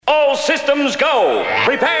systems go.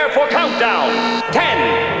 Prepare for countdown.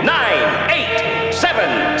 10, 9, 8,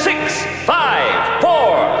 7, 6, 5,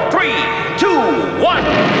 4, 3, 2, 1.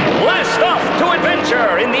 Blast off to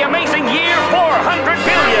adventure in the amazing year 400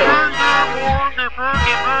 billion.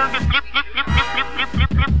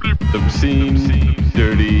 Obscene,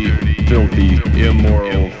 dirty, filthy,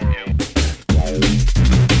 immoral.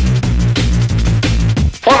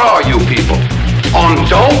 What are you people? On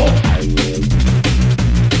dope?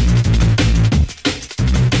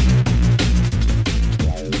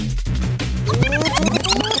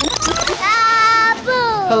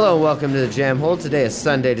 Hello, welcome to the Jam Hole. Today is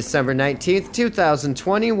Sunday, December 19th,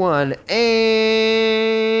 2021,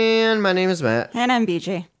 and my name is Matt. And I'm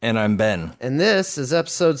BJ. And I'm Ben. And this is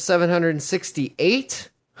episode 768.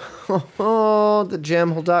 Oh,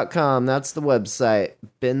 thejamhole.com, that's the website.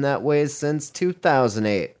 Been that way since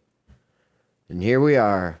 2008. And here we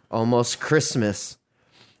are, almost Christmas.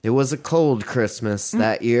 It was a cold Christmas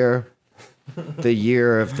that year, the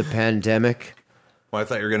year of the pandemic. Well, I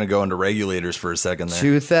thought you were going to go into regulators for a second there.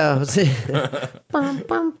 2000.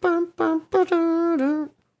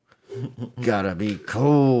 Gotta be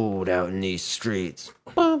cold out in these streets.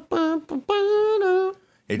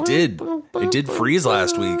 It did freeze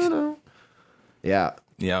last week. Yeah.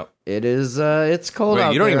 Yeah. It is, it's cold out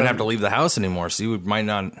there. You don't even have to leave the house anymore, so you might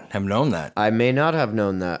not have known that. I may not have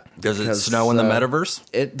known that. Does it snow in the metaverse?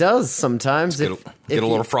 It does sometimes. Get a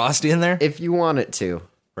little frosty in there? If you want it to.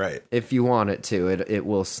 Right. If you want it to, it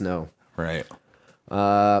will snow. Right.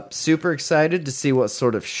 Super excited to see what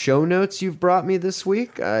sort of show notes you've brought me this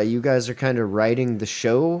week. You guys are kind of writing the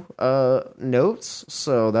show notes,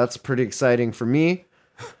 so that's pretty exciting for me.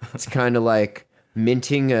 It's kind of like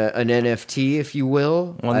minting an NFT, if you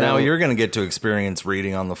will. Well, now you're going to get to experience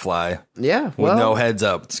reading on the fly. Yeah, with no heads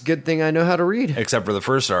up. It's a good thing I know how to read. Except for the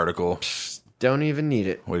first article. Don't even need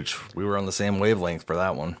it. Which we were on the same wavelength for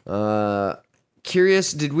that one.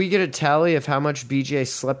 Curious, did we get a tally of how much BJ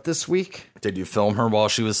slept this week? Did you film her while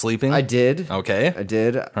she was sleeping? I did. Okay. I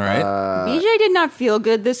did. All right. BJ did not feel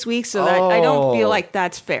good this week, so that, I don't feel like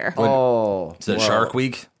that's fair. Is it Shark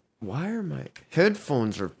Week? Why are my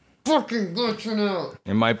headphones are fucking glitching out?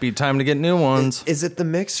 It might be time to get new ones. Is it the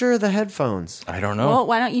mixer or the headphones? I don't know. Well,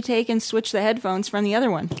 why don't you take and switch the headphones from the other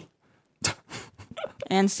one?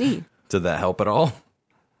 And see. Did that help at all?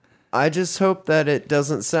 I just hope that it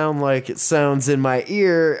doesn't sound like it sounds in my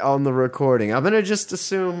ear on the recording. I'm going to just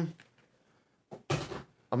assume...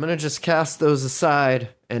 I'm going to just cast those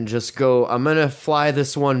aside and just go... I'm going to fly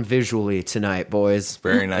this one visually tonight, boys.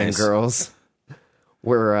 Very nice. And girls.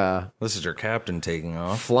 We're, This is your captain taking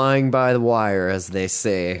off. Flying by the wire, as they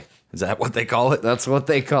say. Is that what they call it? That's what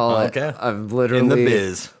they call it. Okay. I'm literally... in the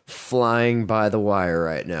biz. Flying by the wire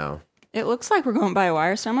right now. It looks like we're going by a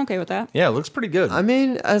wire, so I'm okay with that. Yeah, it looks pretty good. I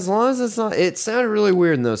mean, as long as it's not... It sounded really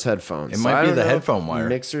weird in those headphones. It might be the headphone wire.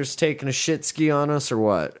 Mixer's taking a shit ski on us or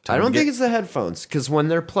what? I don't think it's the headphones, because when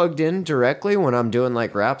they're plugged in directly, when I'm doing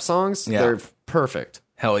like rap songs, they're perfect.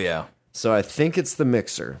 Hell yeah. So I think it's the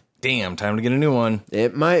mixer. Damn, time to get a new one.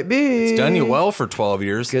 It might be. It's done you well for 12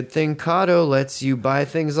 years. Good thing Kato lets you buy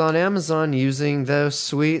things on Amazon using those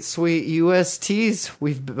sweet, sweet USTs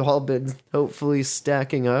we've all been hopefully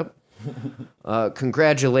stacking up.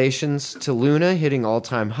 Congratulations to Luna hitting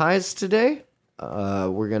all-time highs today.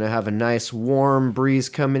 We're going to have a nice warm breeze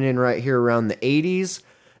coming in right here around the 80s,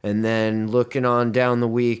 and then looking on down the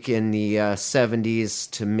week in the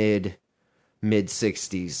 70s to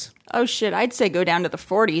mid-60s. Oh shit, I'd say go down to the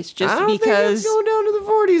 40s just I don't because... think let's go down to the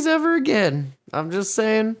 40s ever again. I'm just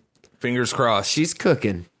saying. Fingers crossed. She's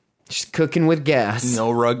cooking. She's cooking with gas.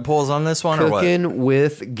 No rug pulls on this one, or what? Cooking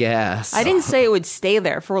with gas. I didn't say it would stay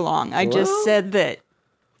there for long. I just said that...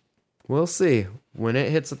 We'll see. When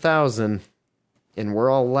it hits 1,000, and we're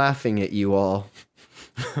all laughing at you all.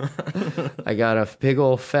 I got a big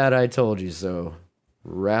old fat I told you so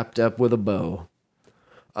wrapped up with a bow.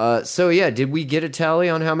 So yeah, did we get a tally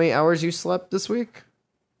on how many hours you slept this week?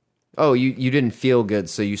 Oh, you didn't feel good,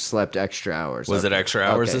 so you slept extra hours. Was it extra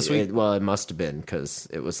hours this week? Well, it must have been, because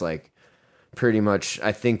it was like pretty much,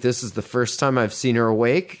 I think this is the first time I've seen her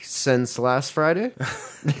awake since last Friday.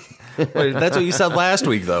 Wait, that's what you said last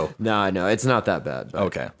week, though. No, it's not that bad.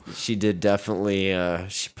 Okay. She did definitely,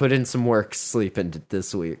 she put in some work sleeping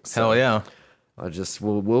this week. So. Hell yeah. I'll just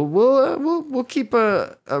we'll keep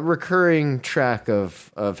a recurring track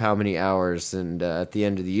of how many hours, and at the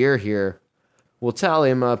end of the year here, we'll tally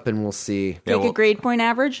them up and we'll see. Take a grade point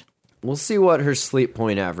average? We'll see what her sleep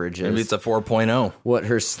point average is. Maybe it's a 4.0. What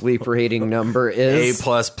her sleep rating number is.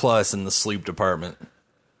 A++ in the sleep department.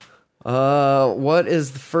 What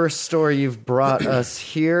is the first story you've brought us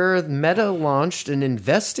here? Meta launched an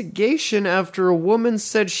investigation after a woman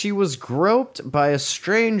said she was groped by a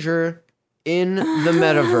stranger in the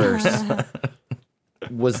metaverse.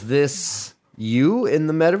 Was this you in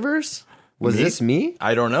the metaverse? Was this me?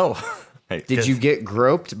 I don't know. Did you get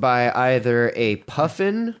groped by either a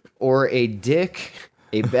puffin or a dick,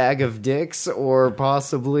 a bag of dicks, or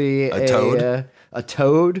possibly A toad? A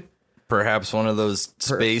toad? Perhaps one of those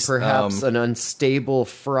space... Perhaps an unstable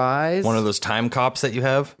fries? one of those time cops that you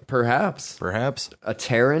have? Perhaps. Perhaps. A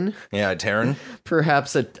Terran? Yeah, Terran.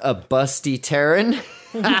 Perhaps a busty Terran?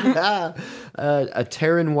 A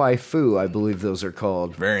Terran waifu, I believe those are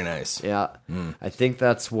called. Very nice. Yeah. I think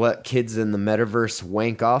that's what kids in the metaverse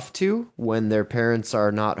wank off to when their parents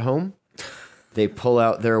are not home. They pull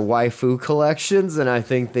out their waifu collections, and I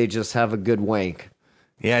think they just have a good wank.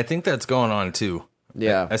 Yeah, I think that's going on, too.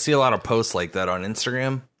 Yeah. I see a lot of posts like that on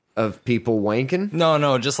Instagram. Of people wanking?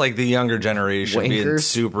 No, just like the younger generation being Wankers?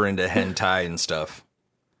 super into hentai and stuff.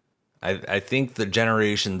 I think the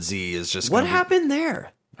Generation Z is just... What happened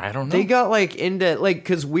there? I don't know. They got like into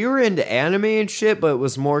because we were into anime and shit, but it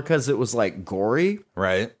was more because it was like gory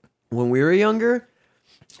Right. when we were younger,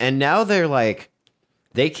 and now they're like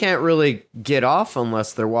they can't really get off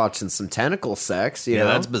unless they're watching some tentacle sex. You Yeah,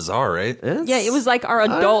 know? that's bizarre, right? Yeah, it was like our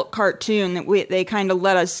adult cartoon that they kind of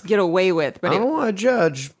let us get away with. But I it, don't want to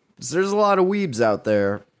judge. 'Cause there's a lot of weebs out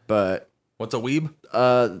there, but What's a weeb?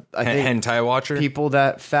 I think Hentai watcher? people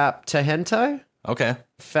that fap to hentai. Okay.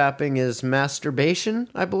 Fapping is masturbation,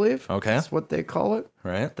 I believe. Okay. That's what they call it.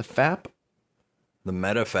 Right. The fap. The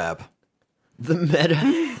metafap. The meta.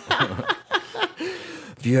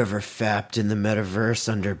 Have you ever fapped in the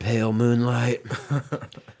metaverse under pale moonlight?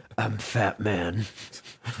 I'm Fat Man.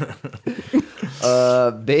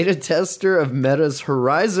 Beta tester of Meta's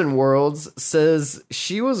Horizon Worlds says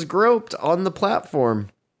she was groped on the platform.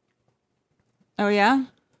 oh yeah,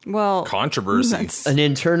 well, Controversy. that's- An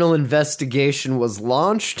internal investigation was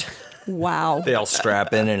launched. wow. They all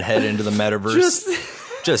strap in and head into the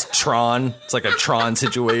metaverse. Just Tron. It's like a Tron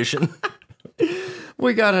situation.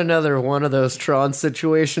 We got another one of those Tron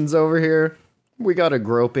situations over here. We got a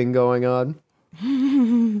groping going on.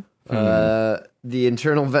 The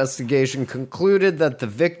internal investigation concluded that the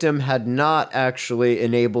victim had not actually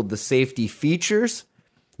enabled the safety features.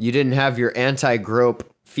 You didn't have your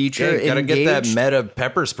anti-grope feature Okay, gotta engaged. get that meta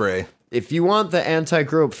pepper spray. If you want the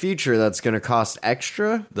anti-grope feature, that's going to cost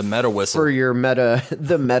extra The meta whistle. for your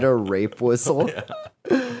the meta rape whistle.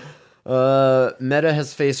 Meta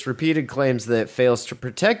has faced repeated claims that it fails to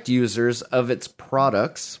protect users of its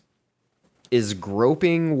products. Is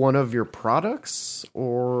groping one of your products,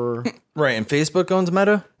 or Right, and Facebook owns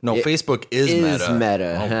Meta? No, Facebook is Meta.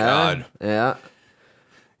 Meta? Oh, huh? God. Yeah.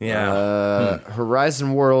 Yeah.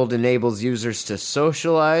 Horizon World enables users to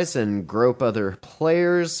socialize and grope other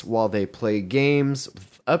players while they play games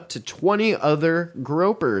with up to 20 other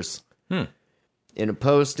gropers. In a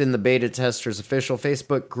post in the beta tester's official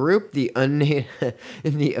Facebook group, in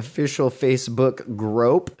the official Facebook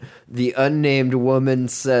grope, the unnamed woman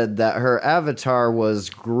said that her avatar was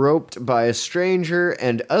groped by a stranger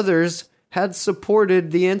and others had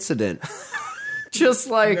supported the incident. Just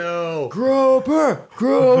like, groper,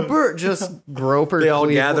 just groper. They all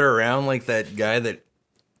Cleveland. gather around like that guy that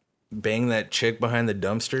banged that chick behind the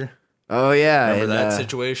dumpster. Oh, yeah. Remember and, that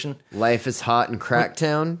situation? Life is hot in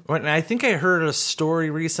Cracktown. And I think I heard a story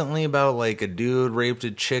recently about like a dude raped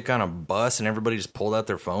a chick on a bus and everybody just pulled out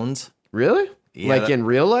their phones. Really? Yeah, like in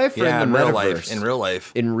real life or Yeah, in the in real metaverse? life. In real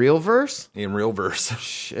life. In real verse? In real verse.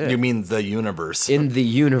 Shit. You mean the universe. In the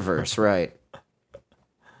universe, right.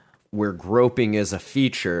 Where groping is a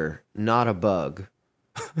feature, not a bug.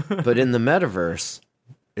 But in the metaverse,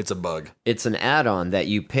 It's a bug. it's an add-on that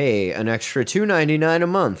you pay an extra $2.99 a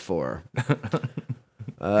month for.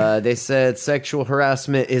 They said sexual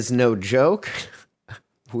harassment is no joke.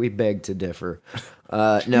 We beg to differ.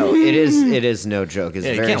 No, it is no joke. It's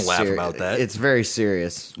Yeah, you very can't laugh about that. It's very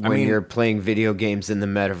serious when mean- you're playing video games in the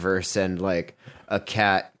metaverse and like a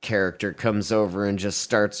cat character comes over and just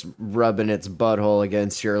starts rubbing its butthole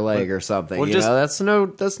against your leg or something. well, you just- know,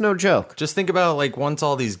 that's no joke. Just think about like once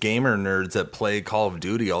all these gamer nerds that play Call of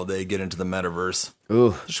Duty all day get into the metaverse.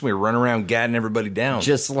 Ooh. Just we run around gatting everybody down.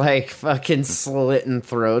 Just like fucking slitting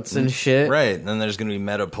throats and shit. Right. And then there's going to be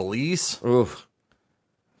meta police, Ooh.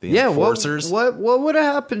 the Yeah, enforcers. what would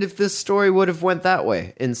have happened if this story would have went that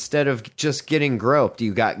way? Instead of just getting groped,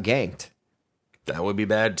 you got ganked. That would be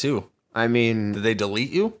bad too. I mean, Did they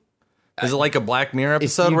delete you? Is it like a Black Mirror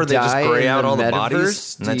episode you where they just die gray in out the all the metaverse,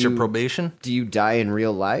 bodies and do that's your you- probation? do you die in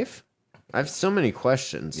real life? I have so many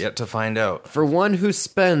questions. Yet to find out. For one who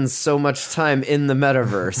spends so much time in the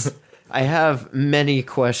metaverse, I have many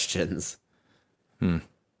questions.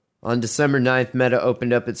 On December 9th, Meta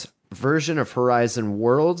opened up its version of Horizon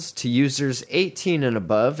Worlds to users 18 and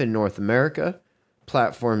above in North America.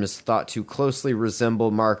 Platform is thought to closely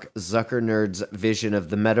resemble Mark Zuckerberg's vision of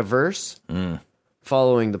the metaverse.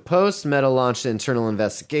 Following the post, Meta launched an internal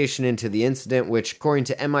investigation into the incident, which, according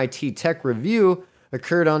to MIT Tech Review,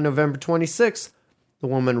 occurred on November 26th. The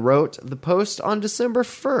woman wrote the post on December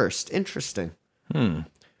 1st. Interesting.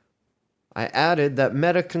 I added that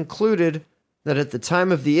Meta concluded that at the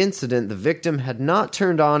time of the incident, the victim had not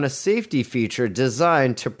turned on a safety feature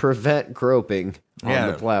designed to prevent groping on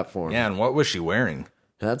the platform. Yeah, and what was she wearing?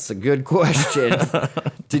 That's a good question.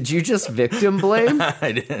 Did you just victim blame?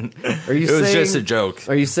 I didn't. Are you It was saying, just a joke.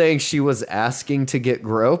 Are you saying she was asking to get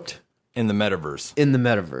groped? In the metaverse. In the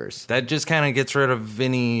metaverse. That just kind of gets rid of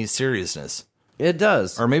any seriousness. It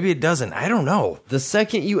does. Or maybe it doesn't. I don't know. The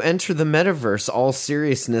second you enter the metaverse, all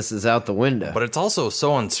seriousness is out the window. But it's also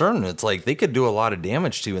so uncertain. It's like they could do a lot of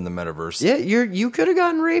damage to you in the metaverse. Yeah, you could have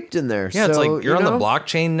gotten raped in there. Yeah, it's so, like you're on the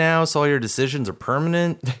blockchain now, so all your decisions are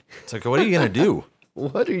permanent. It's like, what are you going to do?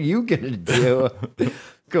 What are you going to do?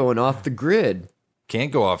 Going off the grid. Can't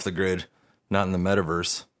go off the grid. Not in the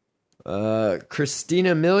metaverse.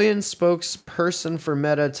 Christina Million, spokesperson for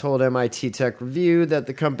Meta, told MIT Tech Review that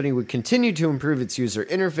the company would continue to improve its user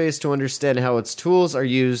interface to understand how its tools are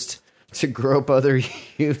used to grope other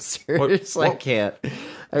users. I can't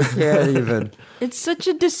even. It's such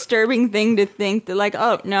a disturbing thing to think that, like,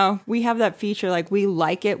 oh, no, we have that feature. Like, we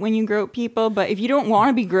like it when you grope people, but if you don't want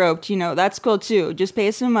to be groped, that's cool too. Just pay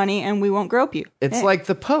us some money and we won't grope you. It's like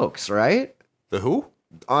the pokes, right? The who?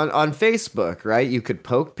 On Facebook, right? You could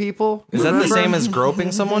poke people. Is that the same as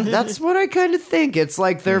groping someone? That's what I kind of think. It's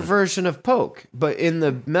like their version of poke, but in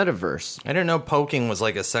the metaverse. I didn't know poking was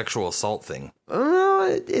like a sexual assault thing.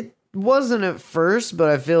 It wasn't at first, but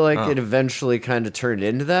I feel like it eventually kind of turned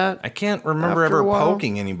into that. I can't remember After a ever while.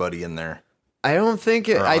 poking anybody in there. I don't think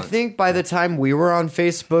it. I think by the time we were on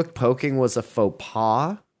Facebook, poking was a faux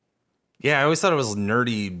pas. Yeah, I always thought it was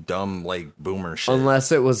nerdy, dumb, like boomer shit.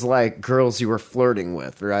 Unless it was like girls you were flirting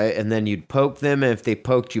with, right? And then you'd poke them, and if they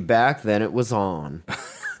poked you back, then it was on.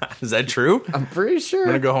 Is that true? I'm pretty sure. I'm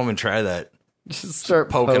gonna go home and try that. Just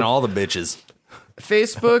start Poking all the bitches.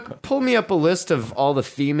 Facebook, pull me up a list of all the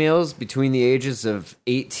females between the ages of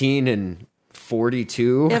 18 and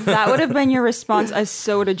 42. If that would have been your response, I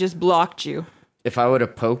so would have just blocked you. If I would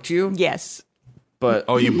have poked you, Yes. but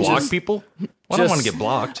Oh, you block just- people? Well, I don't want to get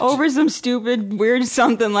blocked. Over some stupid, weird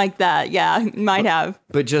something like that. Yeah, might have.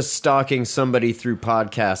 But just stalking somebody through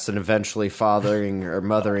podcasts and eventually fathering or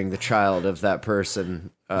mothering the child of that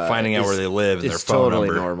person. Finding out where they live and their It's phone totally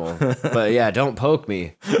number. normal. But yeah, don't poke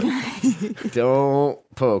me. Don't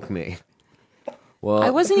poke me. Well,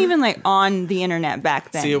 I wasn't even like on the internet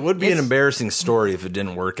back then. See, it would be an embarrassing story if it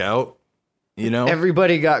didn't work out. You know?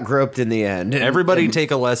 everybody got groped in the end. Everybody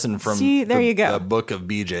take a lesson from See, there you go. the book of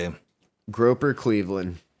BJ. Groper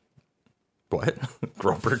Cleveland, What?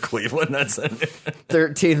 Groper Cleveland? That's it.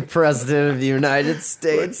 13th president of the United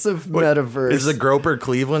States of Metaverse. Is the Groper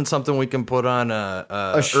Cleveland something we can put on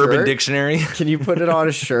a shirt? Urban Dictionary? Can you put it on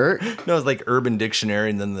a shirt? No, it's like Urban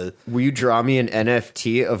Dictionary, and then the Will you draw me an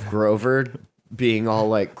NFT of Grover being all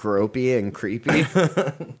like gropey and creepy?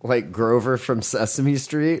 Like Grover from Sesame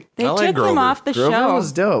Street? They I like took him Grover. off the Grover show.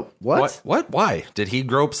 was dope. What? Why did he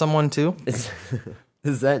grope someone too?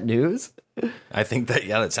 Is that news? I think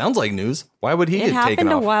that sounds like news. Why would he It get taken happened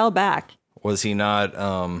a off? while back. Was he not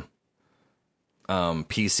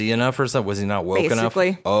PC enough or something? Was he not woke Basically.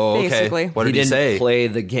 enough? Oh, okay. Basically. What did he he didn't say? play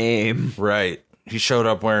the game. Right. He showed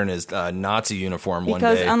up wearing his Nazi uniform one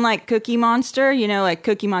Because day. unlike Cookie Monster, like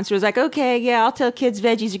Cookie Monster was like, okay, yeah, I'll tell kids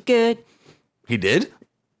veggies are good. He did?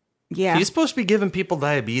 Yeah. He's supposed to be giving people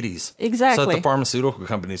diabetes. Exactly. So that the pharmaceutical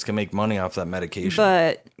companies can make money off that medication.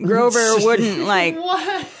 But Grover wouldn't like.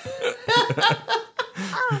 What?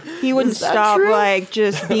 He wouldn't stop true? like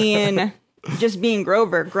just being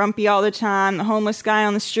Grover, grumpy all the time, the homeless guy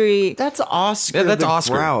on the street. That's Oscar. yeah, that's the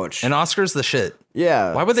Oscar. Grouch. And Oscar's the shit.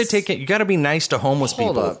 Yeah. Why would they take it? You got to be nice to homeless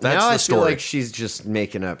Hold people. up. That's now the I story. feel like she's just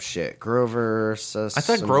making up shit. Grover, Sesame I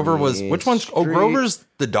thought Grover was which one's? Oh, Street. Grover's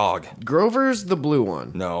the dog. Grover's the blue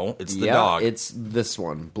one. No, it's the Yeah, dog. It's this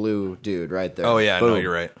one, blue dude right there. Oh yeah, no, Boom.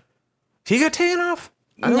 you're right. He got taken off.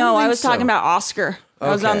 don't No, I think was talking so. about Oscar. I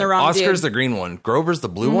was Okay. on the wrong Oscar's dude. the green one. Grover's the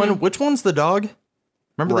blue one. Which one's the dog?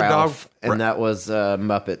 Remember Ralph, the dog? and that was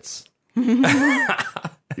Muppets.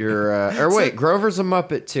 You're or wait, Grover's a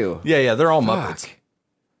Muppet too. Yeah, they're all Muppets,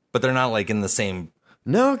 but they're not like in the same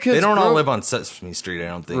No, because They don't all live on Sesame Street, I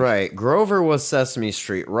don't think. Right. Grover was Sesame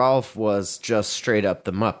Street. Ralph was just straight up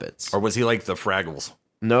the Muppets. Or was he like the Fraggles?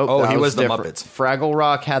 Nope. Oh, that he was the different. Muppets. Fraggle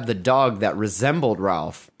Rock had the dog that resembled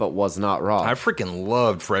Ralph, but was not Ralph. I freaking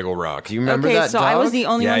loved Fraggle Rock. Do you remember Okay, that so dog? I was the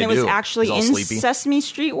only Yeah, one I that was do. actually He's all in sleepy. Sesame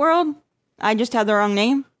Street World. I just had the wrong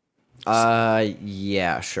name.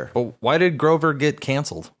 Yeah, sure. But why did Grover get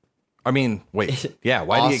canceled? I mean, wait. Yeah,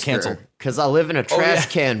 why did he get canceled? Because I live in a trash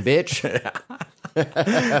can, bitch.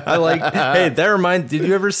 I like. Hey, that reminds. Did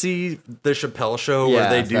you ever see the Chappelle Show where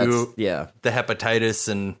they do the hepatitis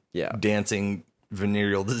and dancing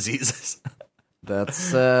venereal diseases?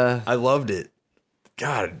 That's I loved it.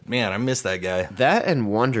 God, man, I miss that guy. that and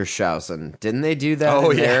Wondershausen. Didn't they do that Oh,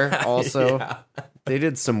 in yeah. there also? Yeah. They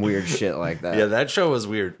did some weird shit like that. Yeah, that show was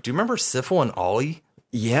weird. Do you remember Syphil and Ollie?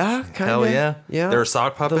 Yeah, kind of. Hell yeah. Yeah. They were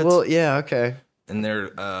sock puppets. Okay. And they're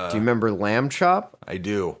Do you remember Lamb Chop? I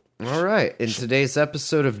do. All right. In today's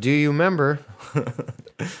episode of Do You Remember,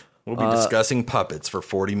 We'll be discussing puppets for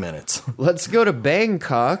 40 minutes. let's go to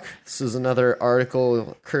Bangkok. This is another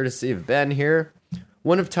article courtesy of Ben here.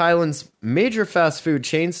 One of Thailand's major fast food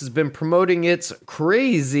chains has been promoting its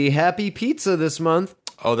crazy happy pizza this month.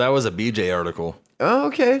 Oh, that was a BJ article. Oh,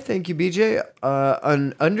 okay. Thank you, BJ.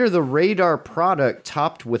 An under the radar product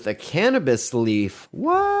topped with a cannabis leaf.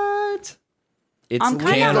 What? It's I'm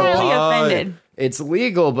kind of legal. really offended. It's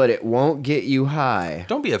legal, but it won't get you high.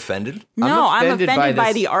 Don't be offended. No, I'm offended offended by by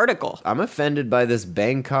this- the article. I'm offended by this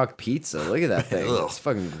Bangkok pizza. Look at that thing. Ugh. It's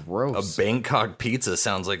fucking A gross. Bangkok pizza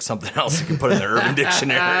sounds like something else you can put in the Urban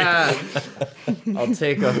Dictionary. I'll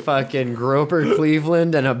take a fucking Groper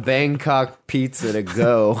Cleveland and a Bangkok pizza to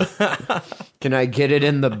go. Can I get it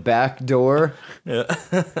in the back door?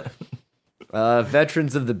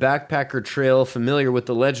 Veterans of the Backpacker Trail, familiar with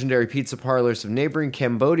the legendary pizza parlors of neighboring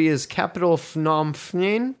Cambodia's capital Phnom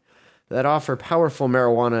Penh that offer powerful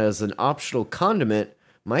marijuana as an optional condiment,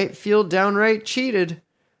 might feel downright cheated.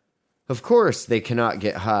 Of course, they cannot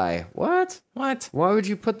get high. What? What? Why would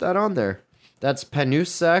you put that on there? That's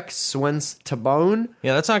Panusak Swenstabone,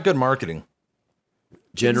 Yeah, that's not good marketing.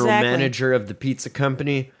 general Exactly. manager of the pizza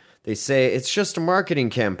company. They say it's just a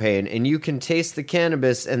marketing campaign, and you can taste the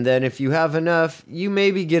cannabis, and then if you have enough, you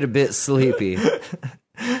maybe get a bit sleepy.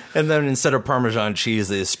 And then instead of Parmesan cheese,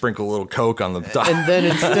 they sprinkle a little Coke on the top. And then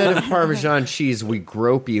instead of Parmesan cheese, we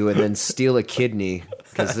grope you and then steal a kidney,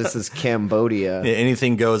 because this is Cambodia. Yeah,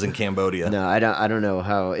 anything goes in Cambodia. No, I don't know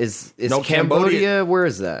how. Is No, Cambodia, where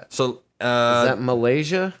is that? So Is that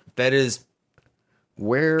Malaysia? that is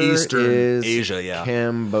Where Eastern is Asia, yeah.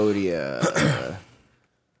 Cambodia?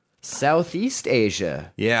 Southeast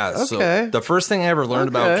Asia. Yeah, Okay. so the first thing I ever learned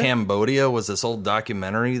about Okay. Cambodia was this old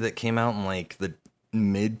documentary that came out in like the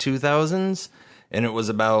mid 2000s, and it was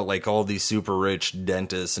about like all these super rich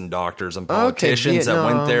dentists and doctors and politicians that went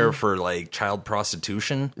Vietnam. there for like child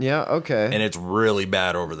prostitution, Yeah, okay. and it's really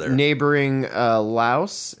bad over there. Neighboring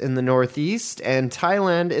Laos in the northeast and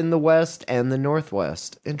Thailand in the west and the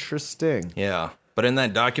northwest. Interesting. Yeah, but in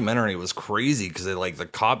that documentary, it was crazy because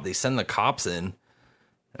they send the cops in.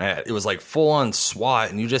 It was like full on SWAT,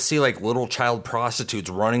 and you just see like little child prostitutes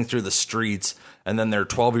running through the streets, and then their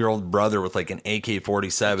 12-year-old brother with like an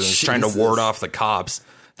AK-47 is trying to Jesus. ward off the cops.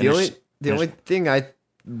 And The only thing I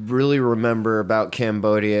really remember about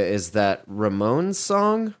Cambodia is that Ramones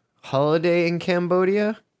song, Holiday in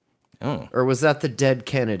Cambodia. Oh. Or was that the Dead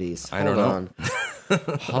Kennedys? I don't know.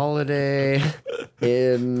 know. Holiday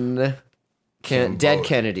in Dead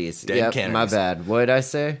Kennedys. Dead Yep, Kennedys. my bad. What did I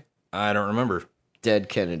say? I don't remember. Dead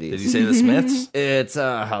Kennedys. Did you say the Smiths? It's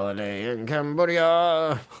a holiday in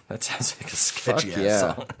Cambodia. That sounds like a Fuck sketchy ass yeah.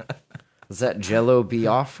 song. Is that Jello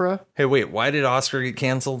Biafra? Hey, wait, why did Oscar get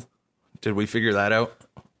canceled? Did we figure that out?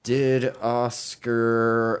 Did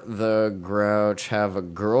Oscar the Grouch have a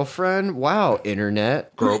girlfriend? Wow,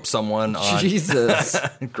 internet. Grope someone on Jesus.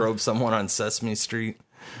 grope someone on Sesame Street.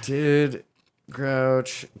 Did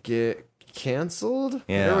Grouch get canceled?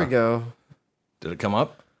 Yeah. There we go. Did it come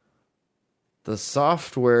up? The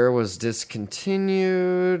software was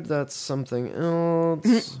discontinued. That's something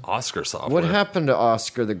else. Oscar software. What happened to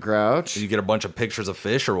Oscar the Grouch? Did you get a bunch of pictures of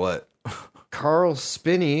fish or what? Carl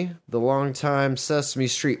Spinney, the longtime Sesame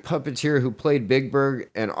Street puppeteer who played Big Bird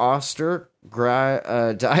and Oster,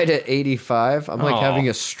 died at 85. I'm like Aw. having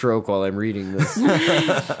a stroke while I'm reading this.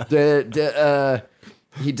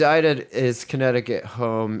 He died at his Connecticut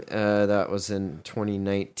home. That was in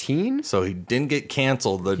 2019. So he didn't get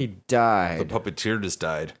canceled. He The died. puppeteer just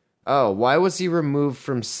died. Oh, why was he removed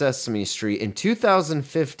from Sesame Street in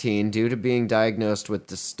 2015 due to being diagnosed with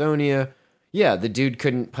dystonia? Yeah, the dude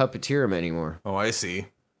couldn't puppeteer him anymore. Oh, I see.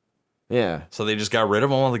 Yeah, So they just got rid of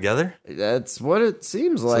them altogether? that's what it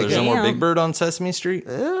seems So like. there's no more Damn. Big Bird on Sesame Street?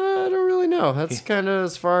 I don't really know. That's kind of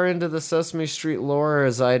as far into the Sesame Street lore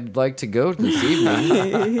as I'd like to go this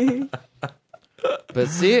evening. But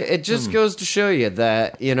see, it just goes to show you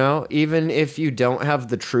that, even if you don't have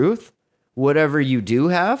the truth, whatever you do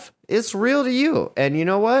have, it's real to you. And you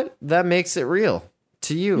know what? That makes it real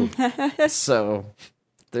to you. So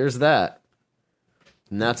there's that.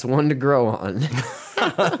 And that's one to grow on.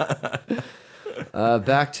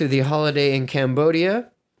 Back to the holiday in Cambodia.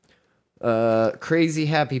 Crazy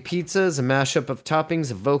Happy Pizza is a mashup of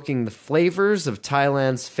toppings evoking the flavors of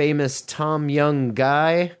Thailand's famous Tom Yum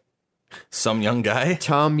Gai. Some young guy?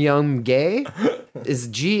 Tom Yum Gay? Is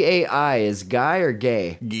G-A-I, is guy or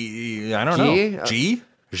gay? I don't know. G?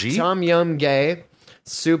 Tom Yum Gay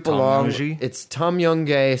soup Yum-G? It's Tom Yum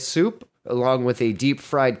Gay soup along with a deep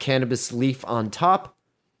fried cannabis leaf on top.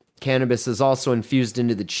 Cannabis is also infused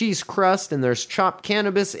into the cheese crust, and there's chopped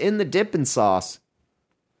cannabis in the dipping sauce.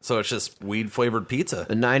 So it's just weed-flavored pizza.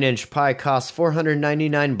 A 9-inch pie costs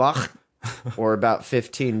 499 baht, or about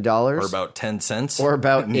 $15. Or about 10 cents. Or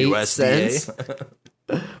about in 8 USDA. cents.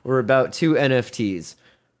 Or about 2 NFTs.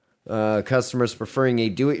 Customers preferring a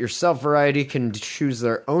do-it-yourself variety can choose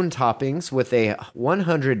their own toppings with a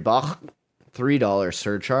 100 baht, $3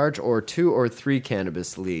 surcharge, or 2 or 3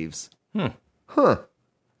 cannabis leaves.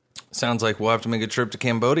 Sounds like we'll have to make a trip to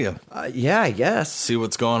Cambodia. Yeah, I guess. See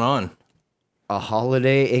what's going on. A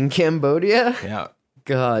holiday in Cambodia? Yeah.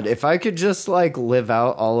 God, if I could just live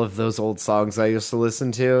out all of those old songs I used to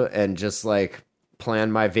listen to and just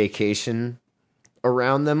plan my vacation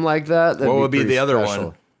around them like that. What would be pretty the other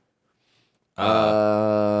special.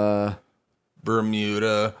 one?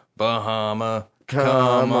 Bermuda, Bahama.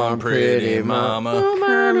 Come on, pretty mama.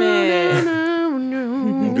 Kermit.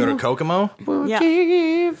 Go to Kokomo? Yeah.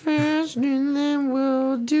 And then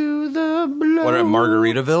we'll do the blow. What at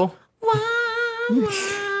Margaritaville?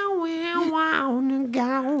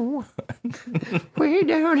 Way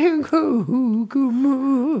down in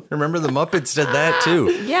Kokomo. Remember the Muppets did that too.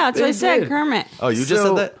 Yeah, that's what I They said, did. Kermit. Oh, you just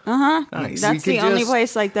So- said that? Nice. That's could the only just-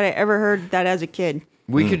 place that I ever heard that as a kid.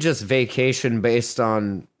 We could just vacation based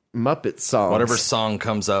on Muppet songs. Whatever song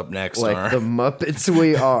comes up next. on our- the Muppets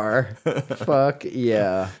we are. Fuck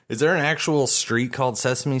yeah. Is there an actual street called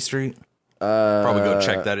Sesame Street? Probably go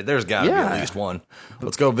check that. There's got to be yeah. at least one.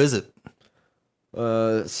 Let's go visit.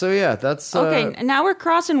 So yeah, that's Okay, now we're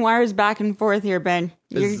crossing wires back and forth here, Ben.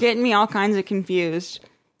 You're getting me all kinds of confused.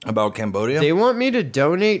 About Cambodia? They want me to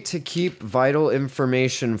donate to keep vital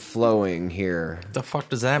information flowing here. What the fuck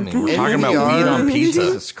does that mean? We're talking about weed on pizza.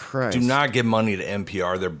 Jesus Christ. Do not give money to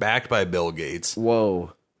NPR. They're backed by Bill Gates.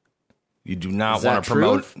 Whoa. You do not Is that want to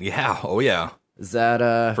promote. truth? Yeah. Oh, yeah. Is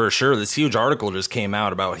that For sure. This huge article just came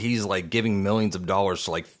out about he's giving millions of dollars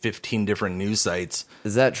to 15 different news sites.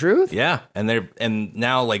 is that truth? Yeah. And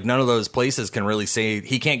now none of those places can really say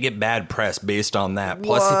he can't get bad press based on that.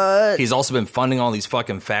 Plus, What? he's also been funding all these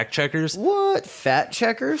fucking fact checkers. What? Fat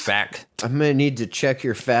checkers? Fact. I'm gonna need to check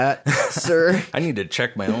your fat, sir. I need to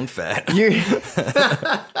check my own fat. You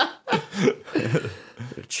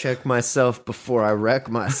check myself before I wreck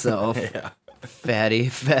myself. Yeah.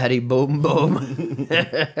 Fatty, boom, boom.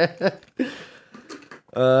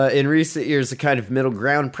 In recent years, a kind of middle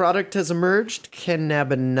ground product has emerged: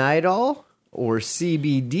 cannabinoidol, or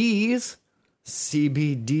CBDs.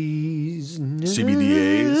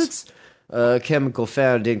 CBDAs. A chemical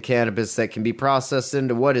found in cannabis that can be processed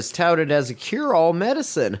into what is touted as a cure-all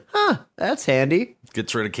medicine. Huh, that's handy.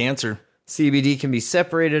 Gets rid of cancer. CBD can be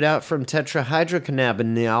separated out from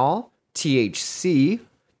tetrahydrocannabinol, THC,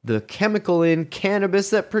 the chemical in cannabis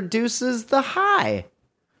that produces the high.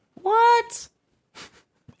 What?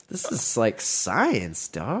 This is like science,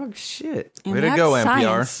 dog. Shit. And Way to that's go, NPR.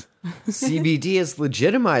 science. CBD has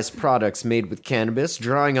legitimized products made with cannabis,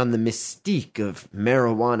 drawing on the mystique of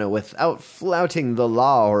marijuana without flouting the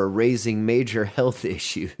law or raising major health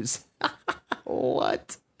issues.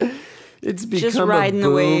 What? It's become a riding the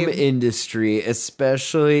boom wave. industry,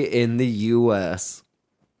 especially in the U.S.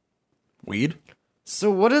 Weed?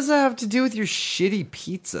 So what does that have to do with your shitty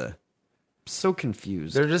pizza? I'm so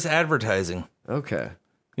confused. They're just advertising. Okay.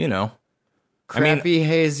 You know. Crappy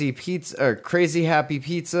hazy pizza, or crazy happy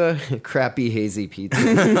pizza, crappy hazy pizza.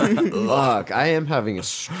 Fuck, I am having a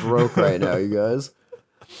stroke right now, you guys.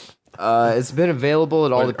 It's been available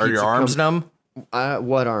at all the pizza Are your arms numb?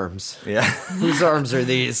 What arms? Yeah. Whose arms are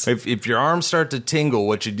these? If your arms start to tingle,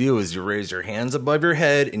 what you do is you raise your hands above your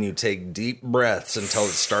head and you take deep breaths until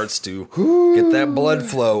it starts to get that blood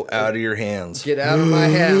flow out of your hands. Get out of my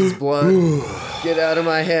hands, blood. Get out of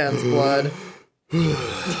my hands, blood.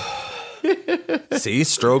 See,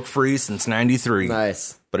 stroke free since 93.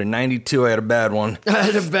 Nice. But in 92, I had a bad one. I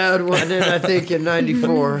had a bad one, I think, in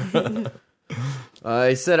 94.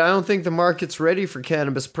 He said, I don't think the market's ready for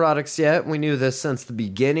cannabis products yet. We knew this since the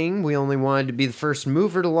beginning. We only wanted to be the first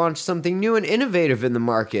mover to launch something new and innovative in the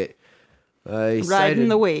market. Riding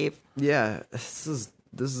the wave. Yeah, this is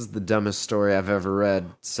the dumbest story I've ever read.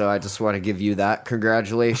 So I just want to give you that.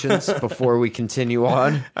 Congratulations before we continue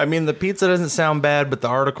on. I mean, the pizza doesn't sound bad, but the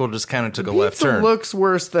article just kind of took a left Pizza turn. looks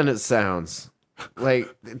worse than it sounds. Like,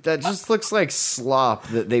 that just looks like slop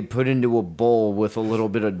that they put into a bowl with a little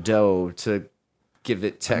bit of dough to give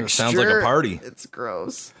it texture. It sounds like a party. It's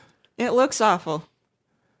gross. It looks awful.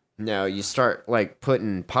 Now you start like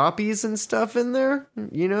putting poppies and stuff in there,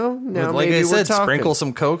 you know. Now Like maybe I we're said, talking. sprinkle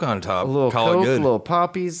some Coke on top. A little Call Coke, it good. little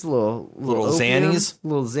poppies, little opium, Xannies.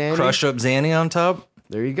 little Xanny. Crushed up Xanny on top.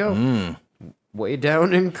 There you go. Way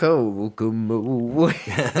down in Kokomo.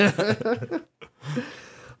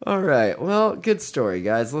 All right. Well, good story,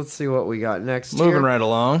 guys. Let's see what we got next. Moving here. right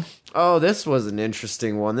along. Oh, this was an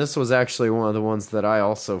interesting one. This was actually one of the ones that I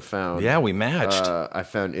also found. Yeah, we matched. I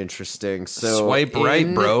found interesting. So Swipe right,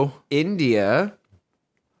 in bro. India,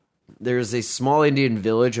 there's a small Indian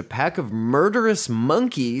village. A pack of murderous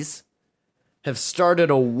monkeys have started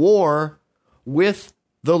a war with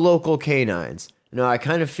the local canines. Now, I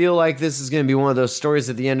kind of feel like this is going to be one of those stories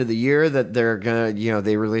at the end of the year that they're going to,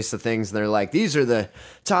 they release the things and they're like, these are the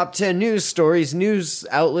top 10 news stories news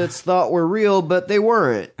outlets thought were real, but they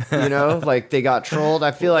weren't, like they got trolled.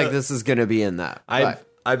 I feel like this is going to be in that.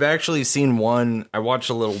 I've actually seen one. I watched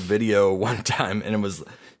a little video one time, and it was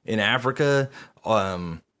in Africa.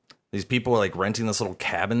 These people were like renting this little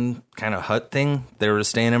cabin kind of hut thing. They were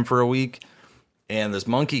staying in for a week. And this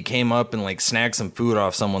monkey came up and like snagged some food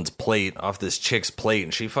off someone's plate, off this chick's plate.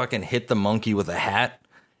 And she fucking hit the monkey with a hat.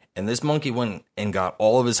 And this monkey went and got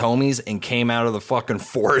all of his homies and came out of the fucking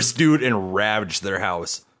forest, dude, and ravaged their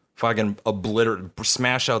house. Fucking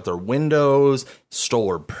smashed out their windows, stole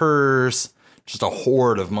her purse. Just a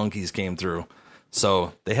horde of monkeys came through.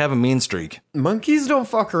 So they have a mean streak. Monkeys don't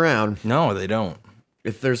fuck around. No, they don't.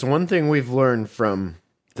 If there's one thing we've learned from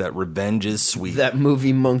That revenge is sweet. that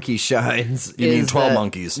movie Monkey Shines, You mean is 12 that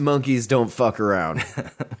monkeys. Monkeys don't fuck around.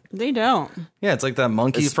 They don't. Yeah, it's like that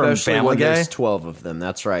monkey from Especially Family when Guy. there's 12 of them.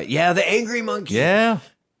 That's right. Yeah, the angry monkey. Yeah.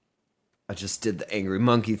 I just did the angry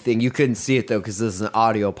monkey thing. You couldn't see it, though, because this is an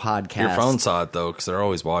audio podcast. Your phone saw it, though, because they're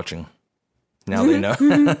always watching. Now they know.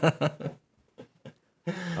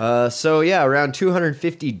 Around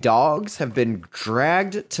 250 dogs have been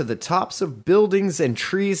dragged to the tops of buildings and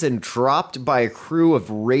trees and dropped by a crew of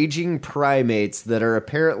raging primates that are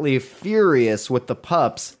apparently furious with the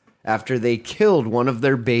pups after they killed one of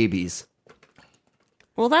their babies.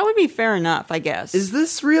 Well, that would be fair enough, I guess. Is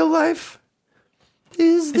this real life?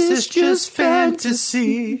 Is this just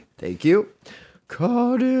fantasy? Thank you.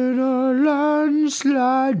 Caught in a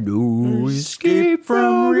landslide, no escape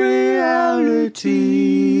from reality.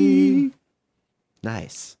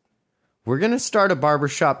 Nice. We're gonna start a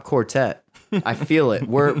barbershop quartet. I feel it.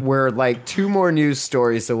 We're like 2 more news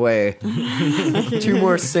stories away. 2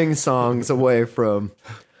 more sing-songs away from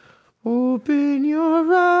open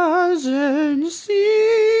your eyes and see.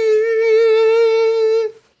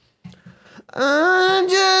 I'm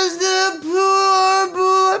just a poor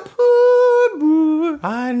boy.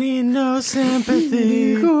 I need no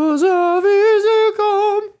sympathy. Because of easy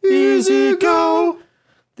come, easy go.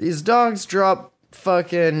 These dogs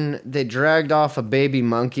they dragged off a baby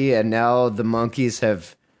monkey, and now the monkeys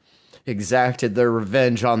have exacted their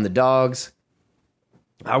revenge on the dogs.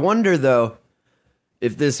 I wonder, though,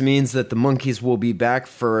 if this means that the monkeys will be back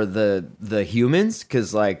for the humans,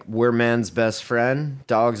 because, like, we're man's best friend.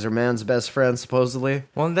 Dogs are man's best friend, supposedly.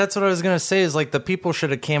 Well, that's what I was going to say, is like the people should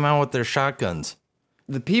have came out with their shotguns.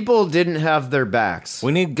 The people didn't have their backs.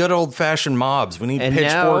 We need good old-fashioned mobs. We need And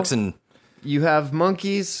pitchforks now- and... You have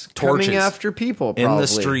monkeys Torches coming after people, in the probably,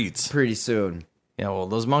 streets. pretty soon. Yeah, well,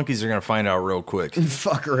 those monkeys are going to find out real quick.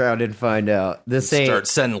 Fuck around and find out. This Start ain't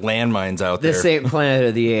sending landmines out there. this ain't Planet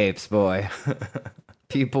of the Apes, boy.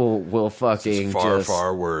 People will fucking far, just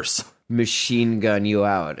far worse. machine gun you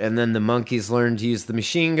out, and then the monkeys learn to use the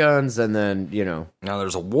machine guns, and then Now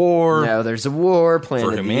there's a war. now there's a war. Planet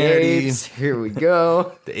For of the humanity. Apes. Here we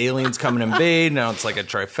go. The aliens come and invade. Now it's like a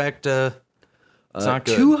trifecta. It's not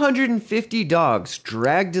good. 250 dogs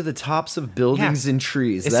dragged to the tops of buildings and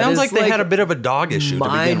trees. It That sounds is, like they had a bit of a dog issue to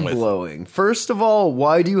begin with. mind-blowing. First of all,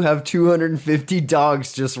 why do you have 250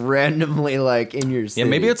 dogs just randomly, like, in your city? Yeah,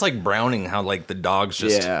 maybe it's like Browning, how like the dogs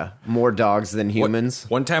just... Yeah, more dogs than humans.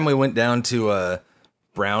 One time we went down to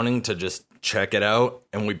Browning to just check it out,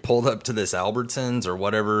 and we pulled up to this Albertsons or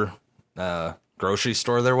whatever grocery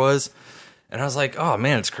store there was. And I was like, oh,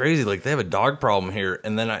 man, it's crazy. Like, they have a dog problem here.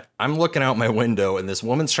 And then I'm looking out my window, and this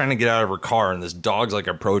woman's trying to get out of her car, and this dog's, like,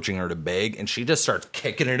 approaching her to beg, and she just starts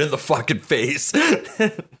kicking it in the fucking face.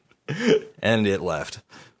 And it left.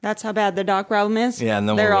 That's how bad the dog problem is? Yeah, and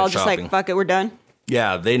then they're we all went just shopping. like, fuck it, we're done.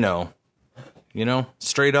 Yeah, they know. You know,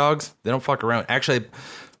 stray dogs, they don't fuck around. Actually,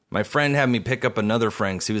 my friend had me pick up another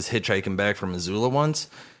friend because he was hitchhiking back from Missoula once,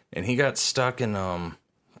 and he got stuck in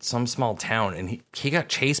some small town, and he got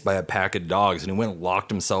chased by a pack of dogs, and he went and locked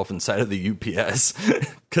himself inside of the UPS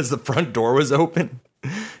because the front door was open.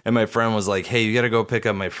 And my friend was like, hey, you got to go pick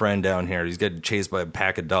up my friend down here. He's getting chased by a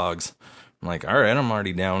pack of dogs. I'm like, all right, I'm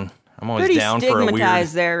already down. I'm always Pretty down for a weird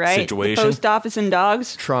stigmatized there, right? situation. The post office and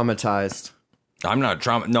dogs. Traumatized. I'm not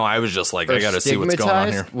No, I was just like, Or I got to see what's going on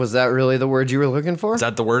here. stigmatized? Was that really the word you were looking for? Is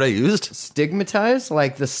that the word I used? Stigmatized?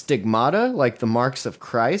 Like the stigmata? Like the marks of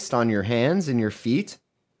Christ on your hands and your feet?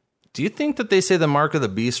 Do you think that they say the mark of the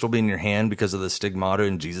beast will be in your hand because of the stigmata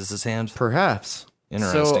in Jesus' hands? Perhaps.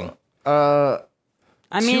 Interesting. So,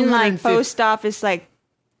 I mean, like 250 post office, like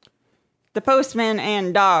the postman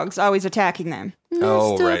and dogs always attacking them.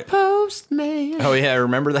 Oh, Mr. right. Postman. Oh, yeah.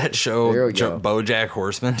 Remember that show, There we go. BoJack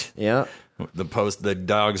Horseman? Yeah. The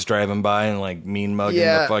dogs driving by and like mean mugging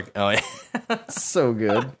Yeah. the fuck. Oh, yeah. So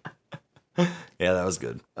good. Yeah, that was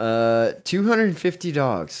good. 250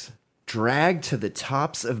 dogs dragged to the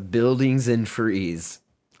tops of buildings and trees.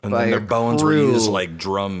 And by then their a bones were crew used like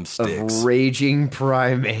drumsticks. of raging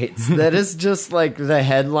primates. That is just like the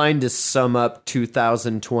headline to sum up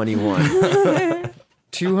 2021.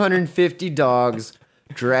 250 dogs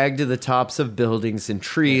dragged to the tops of buildings and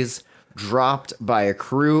trees, dropped by a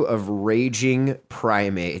crew of raging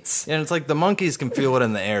primates. And it's like the monkeys can feel it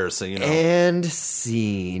in the air, so you know. And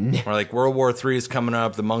scene. Or like World War III is coming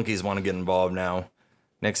up, the monkeys want to get involved now.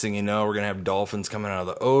 Next thing you know, we're going to have dolphins coming out of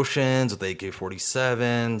the oceans with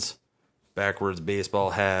AK-47s, backwards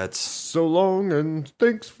baseball hats. So long and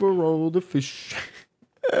thanks for all the fish.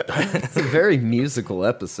 It's a very musical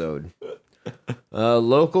episode.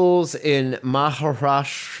 Locals in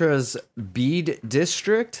Maharashtra's Bid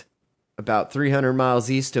district, about 300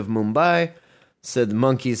 miles east of Mumbai, said the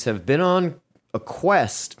monkeys have been on a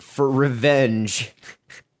quest for revenge.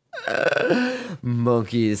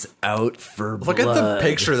 Monkeys out for blood. Look at the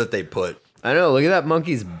picture that they put. I know, look at that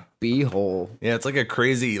monkey's beehole. Yeah, it's like a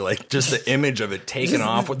crazy, like, just the image of it taken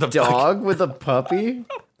off with the Dog with a puppy?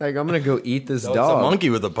 Like, I'm gonna go eat this It's dog. a monkey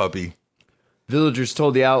with a puppy. Villagers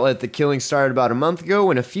told the outlet the killing started about a month ago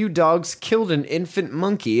when a few dogs killed an infant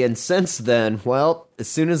monkey, and since then, well, as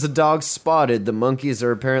soon as a dog's spotted, the monkeys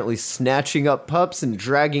are apparently snatching up pups and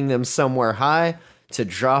dragging them somewhere high to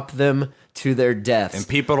drop them to their deaths. And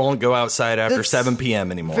people don't go outside after That's 7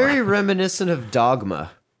 p.m. anymore. Very reminiscent of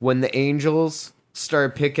Dogma, when the angels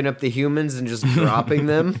start picking up the humans and just dropping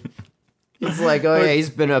them. It's like, oh yeah, he's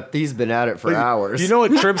been at it for hours. You know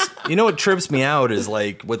what trips me out is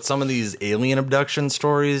like with some of these alien abduction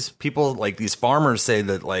stories, people like these farmers say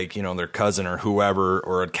that like, you know, their cousin or whoever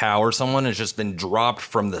or a cow or someone has just been dropped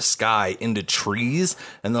from the sky into trees,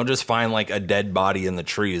 and they'll just find like a dead body in the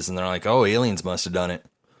trees, and they're like, oh, aliens must have done it.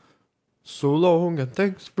 So long and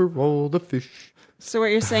thanks for all the fish. So what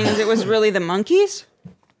you're saying is it was really the monkeys?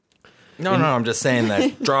 No, I'm just saying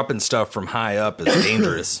that dropping stuff from high up is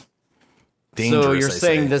dangerous. Dangerous, So you're I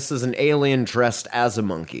saying say. this is an alien dressed as a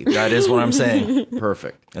monkey. That is what I'm saying.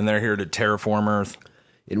 Perfect. And they're here to terraform Earth.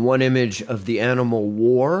 In one image of the animal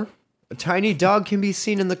war, a tiny dog can be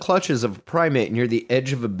seen in the clutches of a primate near the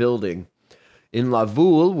edge of a building. In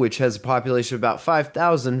Lavul, which has a population of about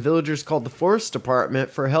 5,000, villagers called the forest department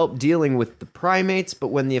for help dealing with the primates, but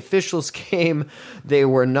when the officials came, they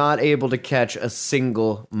were not able to catch a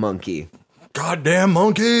single monkey. Goddamn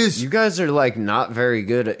monkeys! You guys are, like, not very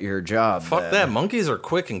good at your job. Fuck then. that. Monkeys are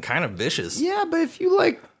quick and kind of vicious. Yeah, but if you,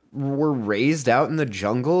 like, were raised out in the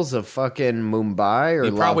jungles of fucking Mumbai or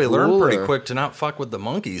You probably Lavul learn pretty or- quick to not fuck with the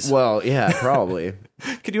monkeys. Well, yeah, probably.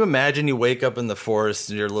 Could you imagine you wake up in the forest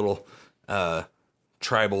in your little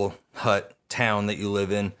tribal hut town that you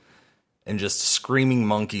live in and just screaming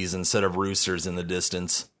monkeys instead of roosters in the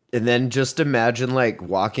distance? And then just imagine, like,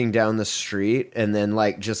 walking down the street and then,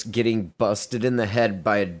 like, just getting busted in the head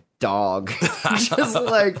by a dog. Just,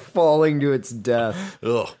 like, falling to its death.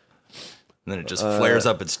 Ugh. And then it just flares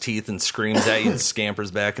up its teeth and screams at you and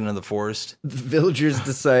scampers back into the forest. The villagers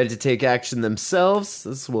decided to take action themselves.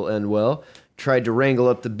 This will end well. Tried to wrangle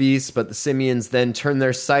up the beast, but the simians then turned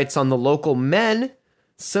their sights on the local men,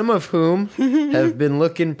 some of whom have been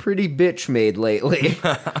looking pretty bitch-made lately.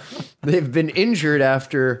 They've been injured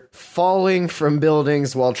after falling from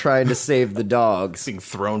buildings while trying to save the dogs. Being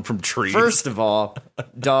thrown from trees. First of all,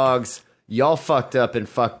 dogs, y'all fucked up and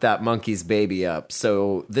fucked that monkey's baby up.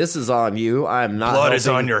 So this is on you. I'm not Blood is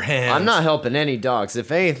helping- on your hands. I'm not helping any dogs.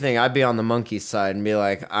 If anything, I'd be on the monkey's side and be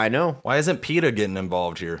like, I know. Why isn't PETA getting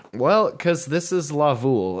involved here? Well, because this is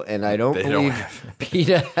Lavul, and I don't They don't believe have-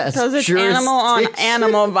 PETA has Because it's animal on jurisdiction.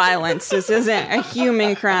 animal violence. This isn't a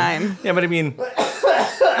human crime. Yeah, but I mean,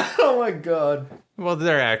 Oh my god. well,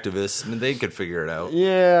 they're activists. I mean, they could figure it out.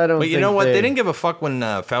 Yeah, I don't But think you know what? They didn't give a fuck when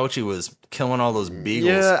Fauci was killing all those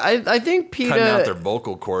beagles. Yeah, I think PETA... Cutting out their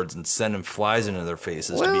vocal cords and sending flies into their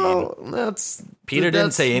faces to be eaten. Well, that's... PETA didn't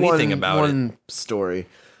that's say anything about it. one story.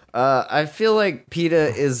 I feel like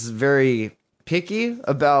PETA is very picky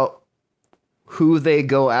about who they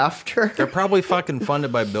go after. They're probably fucking funded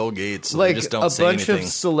by Bill Gates. So Like they just don't a say bunch anything.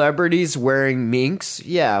 of celebrities wearing minks,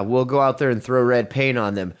 yeah, we'll go out there and throw red paint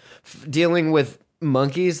on them. Dealing with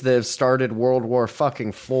monkeys that have started World War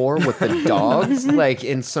fucking 4 with the dogs, like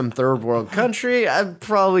in some third world country, I'm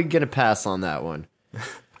probably gonna pass on that one.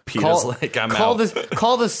 PETA's like, I'm call out.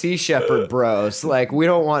 Call the Sea Shepherd bros. Like, we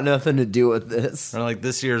don't want nothing to do with this. They're like,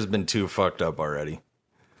 this year's been too fucked up already.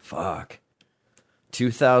 Fuck.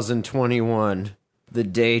 2021, the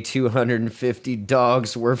day 250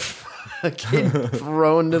 dogs were fucking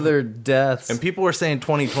thrown to their deaths. And people were saying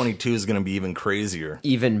 2022 is going to be even crazier.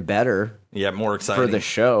 Even better Yeah, more exciting. for the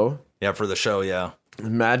show. Yeah, for the show, yeah.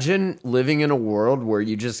 Imagine living in a world where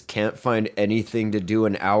you just can't find anything to do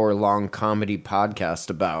an hour-long comedy podcast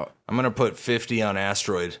about. I'm going to put 50 on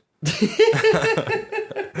Asteroid.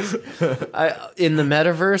 In the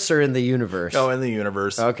metaverse or in the universe? Oh, in the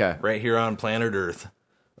universe. Okay. Right here on planet Earth.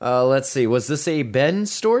 Let's see. Was this a Ben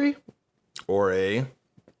story? Or a...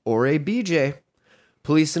 Or a BJ?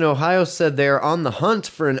 Police in Ohio said they are on the hunt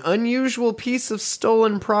for an unusual piece of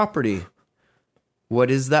stolen property. What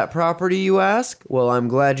is that property, you ask? Well, I'm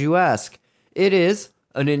glad you ask. It is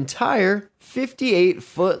an entire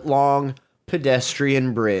 58-foot-long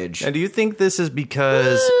pedestrian bridge. Now, do you think this is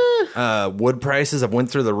because wood prices have went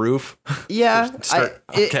through the roof? Yeah,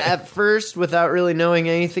 Okay. at first, without really knowing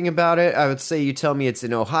anything about it, I would say you tell me it's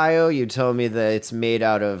in Ohio, you tell me that it's made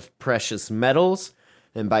out of precious metals,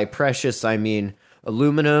 and by precious, I mean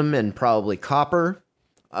aluminum and probably copper.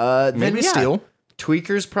 Maybe steel.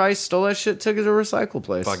 Tweakers probably stole that shit, took it to a recycle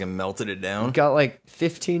place. Fucking melted it down. Got like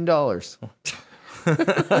 $15.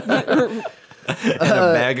 And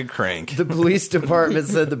a bag of crank. The police department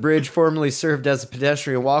said the bridge formerly served as a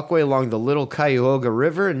pedestrian walkway along the Little Cuyahoga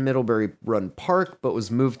River in Middlebury Run Park, but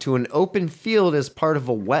was moved to an open field as part of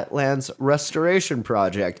a wetlands restoration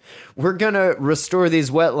project. We're gonna restore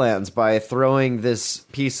these wetlands by throwing this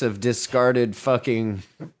piece of discarded fucking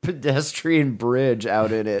pedestrian bridge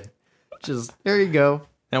out in it. Just, there you go.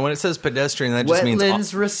 Now, when it says pedestrian, that just means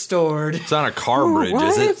Wetlands restored. it's not a car bridge,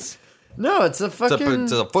 is it? No, it's a It's a, fucking...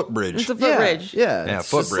 it's a footbridge. It's a footbridge. Yeah, Yeah, it's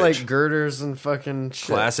footbridge. just like girders and fucking shit.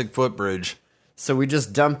 Classic footbridge. So we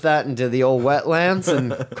just dumped that into the old wetlands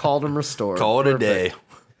and called them restored. Call it a Perfect. day.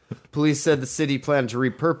 Police said the city planned to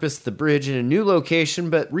repurpose the bridge in a new location,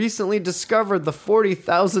 but recently discovered the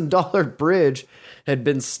 $40,000 bridge had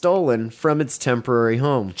been stolen from its temporary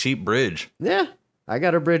home. Cheap bridge. Yeah, I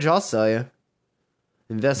got a bridge I'll sell you.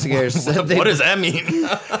 Investigators said What does that mean?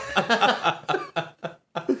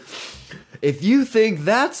 if you think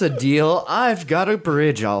that's a deal, I've got a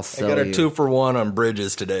bridge I'll I sell got a you. 2-for-1 on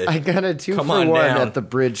bridges today. I got a 2 Come for on 1 down. at the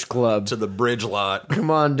Bridge Club. to the bridge lot. Come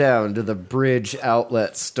on down to the Bridge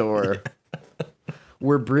Outlet Store.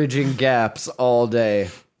 We're bridging gaps all day.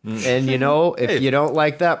 And you know, if you don't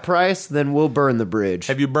like that price, then we'll burn the bridge.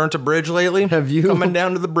 Have you burnt a bridge lately? Have you? Coming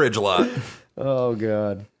down to the bridge lot. Oh,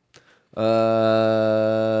 God.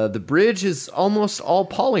 The bridge is almost all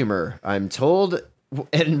polymer, I'm told,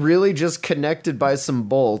 and really just connected by some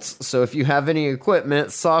bolts. So if you have any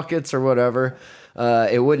equipment, sockets, or whatever,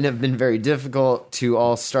 it wouldn't have been very difficult to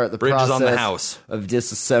all start the Bridge is process on the house. of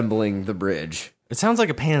disassembling the bridge. It sounds like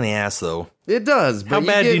a pain in the ass, though. It does. But How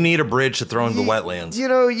bad do get- you need a bridge to throw into the wetlands? You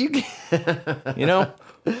know, you get, You know?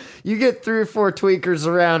 you get 3 or 4 tweakers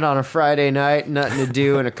around on a Friday night, nothing to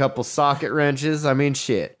do, and a couple socket wrenches. I mean,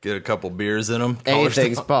 shit. Get a couple beers in them.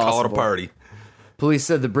 Anything's Call it a possible. party. Police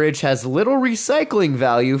said the bridge has little recycling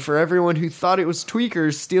value for everyone who thought it was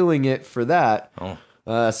tweakers stealing it for that.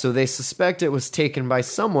 So they suspect it was taken by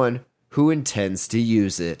someone who intends to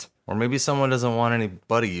use it. Or maybe someone doesn't want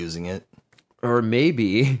anybody using it. Or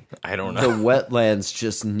maybe I don't the know. wetlands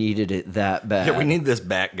just needed it that bad. Yeah, we need this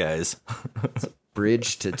back, guys.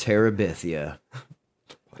 Bridge to Terabithia.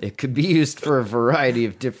 It could be used for a variety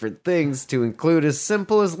of different things, to include as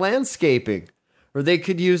simple as landscaping. Or they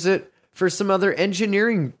could use it for some other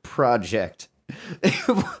engineering project.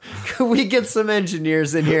 Could we get some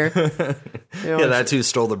engineers in here? Yeah, that's who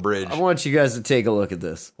stole the bridge. I want you guys to take a look at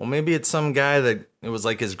this. Well, maybe it's some guy that it was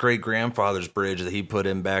like his great grandfather's bridge that he put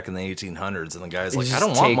in back in the 1800s, and the guy's like, He's I don't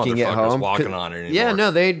just want taking it motherfuckers home. walking on it anymore. Yeah,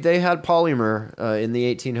 no, they had polymer in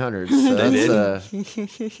the 1800s. So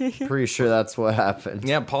that's, pretty sure that's what happened.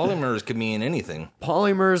 Yeah, polymers could mean anything.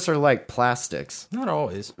 Polymers are like plastics. Not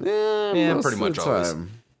always. Yeah, pretty much of the always.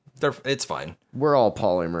 time. It's fine. We're all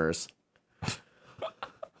polymers.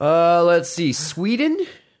 Let's see. Sweden,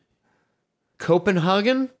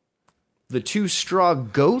 Copenhagen, the two straw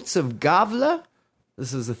goats of Gavle.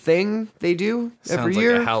 This is a thing they do every Sounds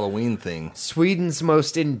year. like a Halloween thing. Sweden's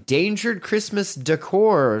most endangered Christmas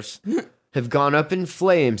decors have gone up in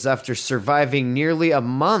flames after surviving nearly a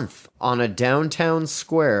month on a downtown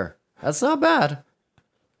square. That's not bad.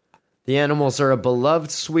 The animals are a beloved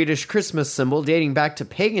Swedish Christmas symbol dating back to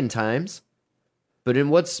pagan times, but in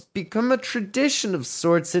what's become a tradition of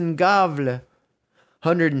sorts in Gavle,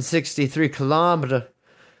 163 kilometers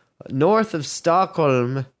north of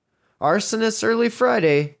Stockholm, arsonists early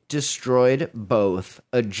Friday destroyed both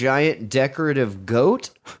a giant decorative goat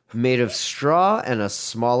made of straw and a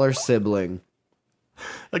smaller sibling.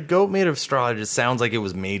 A goat made of straw just sounds like it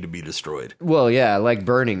was made to be destroyed. Well, yeah, like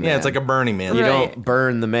Burning Man. Yeah, it's like a Burning Man. You Right. don't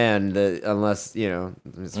burn the man unless,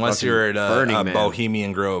 it's Unless fucking you're at Burning a Man.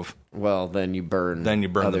 Bohemian Grove. Well, then you burn. Then you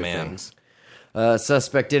burn the other man. Things.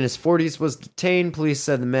 Suspect in his 40s was detained. Police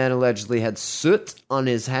said the man allegedly had soot on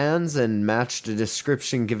his hands and matched a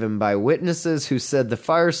description given by witnesses who said the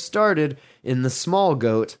fire started in the small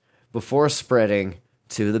goat before spreading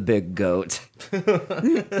to the big goat.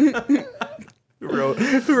 Who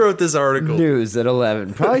wrote this article? News at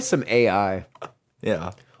 11. Probably some AI.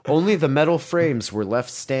 Yeah. Only the metal frames were left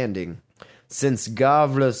standing. Since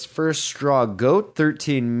Gavle's first straw goat,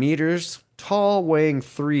 13 meters tall, weighing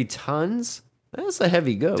 3 tons. That's a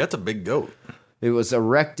heavy goat. That's a big goat. It was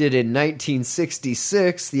erected in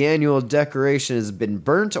 1966. The annual decoration has been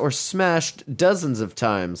burnt or smashed dozens of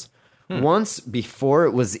times. Once before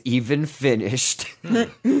it was even finished.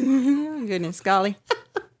 Goodness, golly.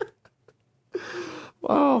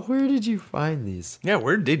 Oh, where did you find these? Yeah,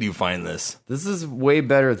 where did you find this? This is way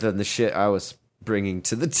better than the shit I was bringing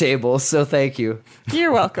to the table, so thank you.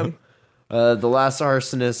 You're welcome. The last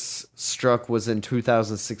arsonist struck was in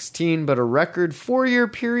 2016, but a record 4-year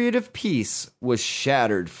period of peace was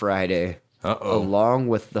shattered Friday, along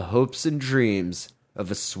with the hopes and dreams of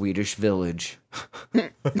a Swedish village.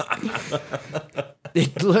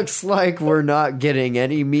 It looks like we're not getting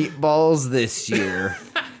any meatballs this year.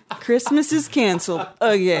 Christmas is canceled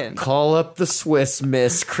again. Call up the Swiss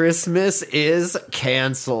Miss. Christmas is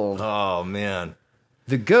canceled. Oh, man.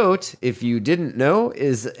 The goat, if you didn't know,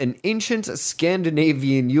 is an ancient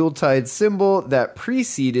Scandinavian Yuletide symbol that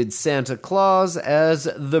preceded Santa Claus as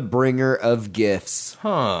the bringer of gifts.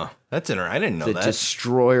 Huh. That's interesting. I didn't know The that.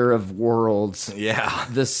 destroyer of worlds. Yeah.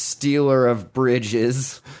 The stealer of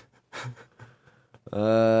bridges.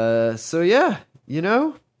 So yeah,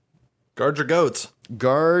 Guard your goats.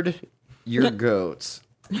 guard your goats.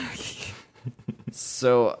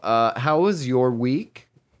 So, how was your week?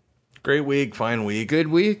 Great week. Fine week. Good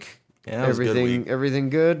week? Yeah, it was a good week. Everything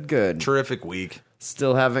good? Good. Terrific week.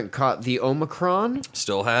 Still haven't caught the Omicron?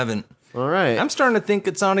 Still haven't. All right. I'm starting to think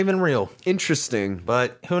it's not even real. Interesting.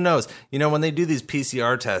 But who knows? When they do these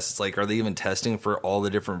PCR tests, like, are they even testing for all the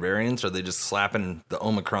different variants? Or are they just slapping the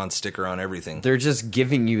Omicron sticker on everything? They're just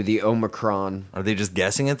giving you the Omicron. Are they just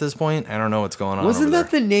guessing at this point? I don't know what's going on. Wasn't over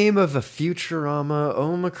that there. the name of a Futurama?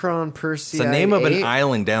 Omicron Persei? It's the name of an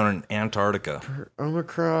island down in Antarctica.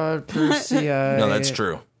 Omicron Persei. No, that's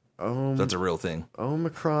true. That's a real thing.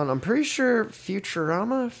 Omicron. I'm pretty sure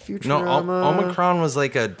Futurama. No, Omicron was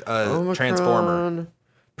like a Omicron, transformer.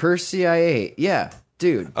 Persei. Yeah,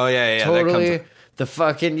 dude. Oh, yeah. Totally. That comes, The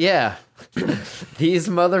fucking, yeah. These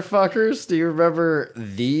motherfuckers. Do you remember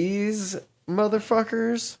these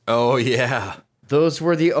motherfuckers? oh, yeah. Those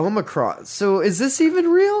were the Omicron. So is this even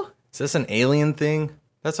real? Is this an alien thing?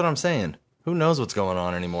 That's what I'm saying. Who knows what's going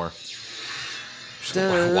on anymore?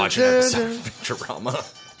 Watch an episode of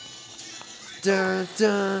Futurama. Dun,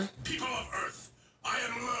 dun. People of Earth, I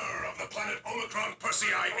am Lur of the planet Omicron Persei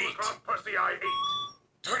 8.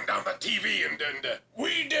 Turn down the TV and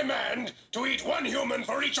we demand to eat one human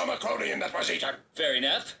for each Omicronian that was eaten. Fair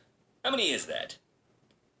enough. How many is that?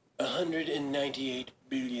 198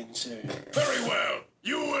 billion, sir. Very well.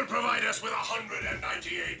 You will provide us with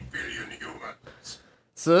 198 billion humans.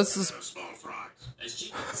 So this is Small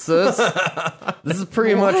fries. this is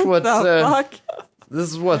pretty much what's The fuck? This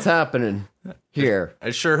is what's happening here.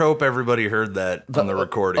 I sure hope everybody heard that on the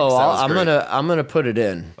recording. I'm gonna put it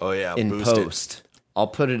in. Oh yeah, in boost post. I'll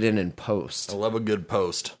put it in post. I love a good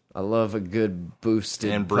post I love a good boosted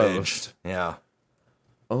and bridge. post. Yeah.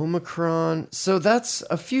 Omicron. So that's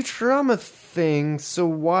a Futurama thing. So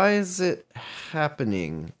why is it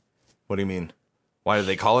happening? What do you mean? Why do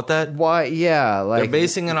they call it that? Why? Yeah, like They're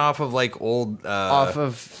basing it off of like old. off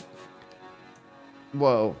of.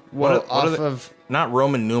 Whoa! What off are they- of not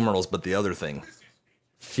Roman numerals, but the other thing.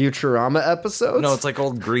 Futurama episodes? No, it's like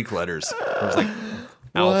old Greek letters. It's like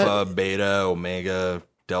alpha, beta, omega,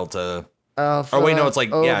 delta. Alpha. Oh wait, no, it's like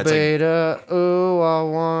oh, yeah, it's like beta. Oh, I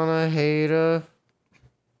wanna hate her.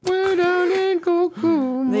 Way down in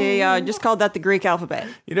Cuckoo. They just called that the Greek alphabet.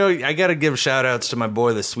 you know, I gotta give shout outs to my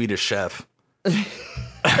boy, the Swedish chef.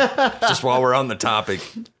 Just while we're on the topic,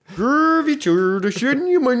 Groovy to the shouldn't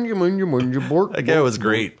you mind you bork. that guy was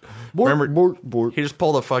great. Remember, bork. he just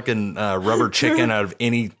pulled a fucking rubber chicken out of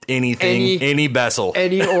anything, any vessel.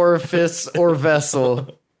 Any orifice or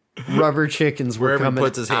vessel, rubber chickens were Wherever he coming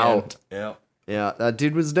puts his out. hand. Yeah. Yeah, that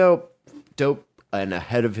dude was dope. Dope and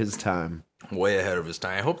ahead of his time. Way ahead of his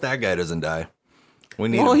time. I hope that guy doesn't die. We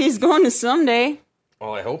need Well, him. he's going to someday.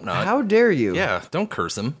 Well, I hope not. How dare you? Yeah, don't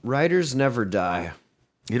curse him. Writers never die.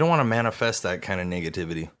 You don't want to manifest that kind of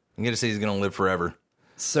negativity. You got to say he's going to live forever.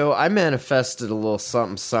 So I manifested a little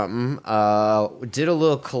something. Did a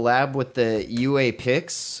little collab with the UA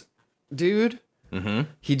Pix dude. Mm-hmm.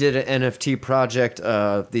 He did an NFT project.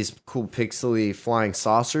 These cool pixely flying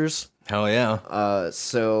saucers. Hell yeah.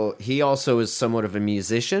 So he also is somewhat of a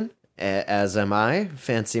musician, as am I.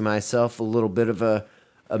 Fancy myself a little bit of a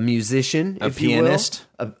musician, A if pianist?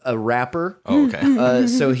 you will. A rapper. Oh, okay.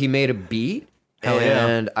 So he made a beat, Hell yeah.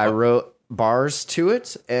 and I wrote bars to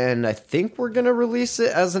it, and I think we're going to release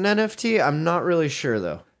it as an NFT. I'm not really sure,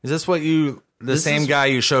 though. Is this what you... The This same is- guy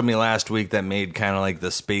you showed me last week that made kind of like the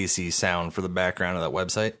spacey sound for the background of that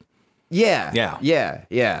website? Yeah. Yeah.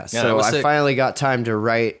 that So was I sick. finally got time to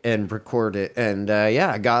write and record it. And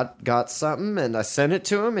I got something and I sent it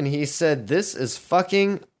to him and he said, "This is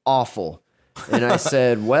fucking awful." And I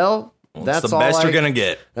said, well, that's It's the all best you're going to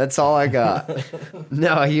get. That's all I got.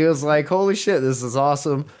 No, he was like, "Holy shit, this is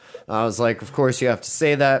awesome." I was like, "Of course you have to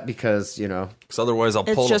say that because, Because otherwise I'll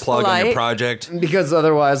It's pull the just plug on your polite. project. because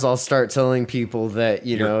otherwise I'll start telling people that,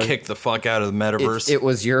 You're kick the fuck out of the metaverse. it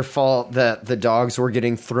was your fault that the dogs were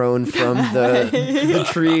getting thrown from the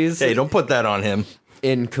trees Hey, don't put that on him.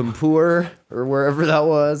 in Kampur or wherever that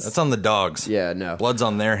was." That's on the dogs. Yeah, no. Blood's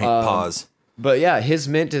on their paws. But yeah, his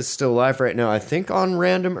mint is still live right now. I think on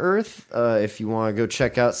Random Earth. If you want to go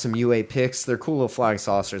check out some UA pics, they're cool little flying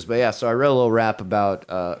saucers. But yeah, so I wrote a little rap about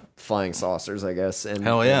flying saucers, I guess. And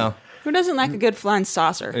Hell yeah. Who doesn't like a good flying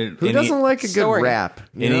saucer? Who doesn't like a good Story. rap?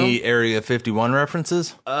 You Any Area 51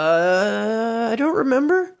 references? know? I don't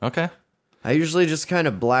remember. Okay. I usually just kind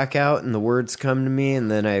of black out and the words come to me,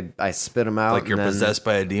 and then I spit them out. Like you're and then possessed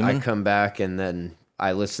by a demon? I come back and then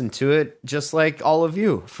I listen to it just like all of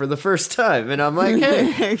you for the first time, and I'm like,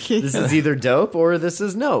 hey, this is either dope or this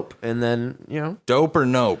is nope. And then, Dope or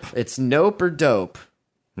nope? it's nope or dope.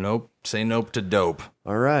 Nope. Say nope to dope.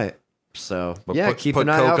 All right. So, But yeah, put- keep put an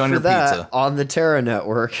eye Coke out on for your that pizza. on the Terra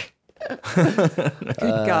Network. Good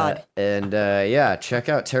God. And yeah, check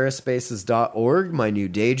out terraspaces.org, my new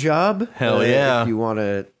day job. Hell yeah. If you want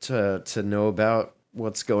to know about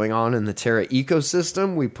what's going on in the Terra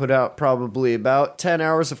ecosystem, we put out probably about 10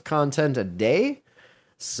 hours of content a day.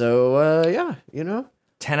 So, yeah,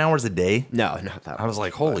 10 hours a day? No, not that I was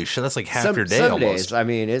like, holy shit, that's like half some, your day some almost. days. I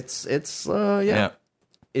mean, it's Yeah.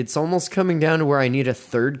 it's almost coming down to where I need a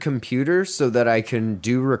third computer so that I can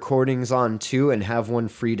do recordings on two and have one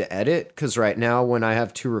free to edit. Because right now, when I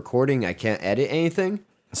have two recording, I can't edit anything.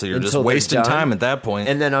 So you're just until they're wasting done. time at that point.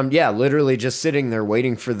 And then I'm literally just sitting there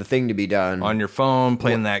waiting for the thing to be done. on your phone,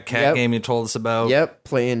 playing that cat Yep. game you told us about. Yep,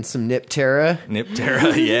 playing some Nip Terra.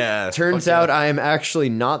 Niptera, yeah. Turns Fuck out I am actually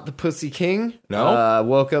not the Pussy King. No?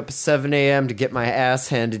 Woke up at 7 a.m. to get my ass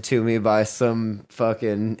handed to me by some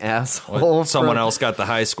fucking asshole. yeah. Someone from- else got the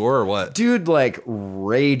high score or what? Dude,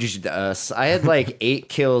 raged us. I had 8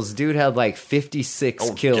 kills. Dude had 56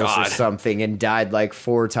 Oh, kills God. or something and died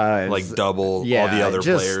 4 times. Like double all the other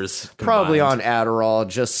just players. Probably on combined. Adderall,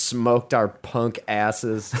 just smoked our punk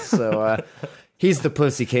asses. So he's the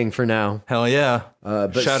Pussy King for now. Hell yeah.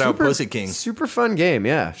 But Shout out super- Pussy King. Super fun game,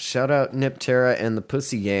 yeah. Shout out Niptera and the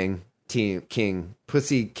Pussy Gang King.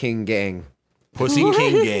 Pussy King Gang. Pussy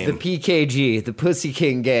King The game. PKG, the Pussy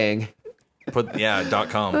King Gang.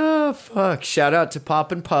 .com. Oh, fuck. Shout out to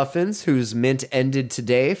Poppin' Puffins, whose mint ended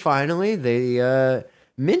today, finally. They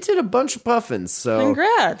minted a bunch of puffins. So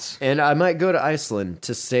Congrats. And I might go to Iceland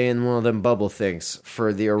to stay in one of them bubble things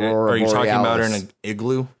for the Aurora Are you talking about Borealis. in an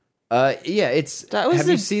igloo? Yeah, it's. That was have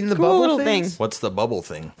a you seen the cool bubble little things? thing. What's the bubble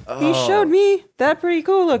thing? He showed me that pretty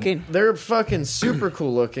cool looking. They're fucking super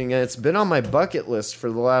cool looking, and it's been on my bucket list for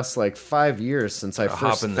the last 5 years since I first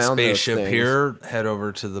Hop in the found spaceship those things. here, head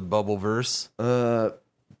over to the Bubbleverse.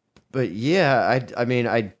 But yeah, I mean,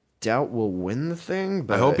 I doubt we'll win the thing.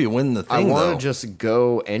 But I hope you win the thing, I want though. to just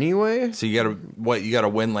go anyway. So you gotta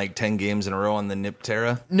win 10 games in a row on the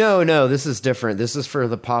Niptera? No, this is different. This is for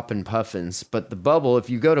the Pop and Puffins. But the bubble, if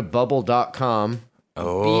you go to bubble.com,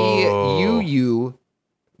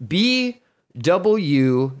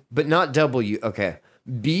 BUW, but not W. Okay.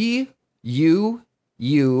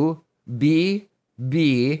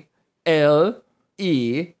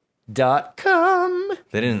 BUUBBLE.com.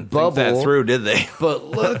 They didn't Bubble. think that through, did they? But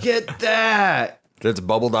look at that. That's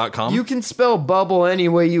bubble.com? You can spell bubble any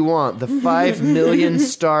way you want. The 5 million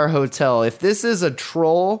star hotel. If this is a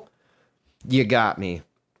troll, you got me.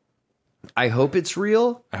 I hope it's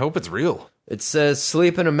real. I hope it's real. It says,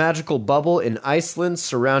 sleep in a magical bubble in Iceland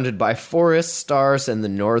surrounded by forests, stars, and the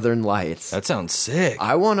northern lights. That sounds sick.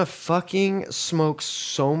 I want to fucking smoke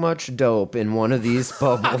so much dope in one of these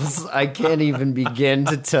bubbles. I can't even begin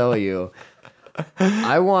to tell you.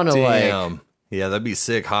 I want to Damn. Yeah, that'd be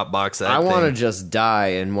sick. Hotbox that I want to thing. just die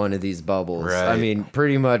in one of these bubbles. Right. I mean,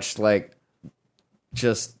 pretty much there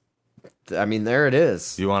it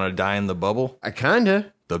is. You want to die in the bubble? I kind of.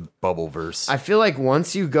 The Bubbleverse. I feel like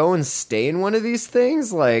once you go and stay in one of these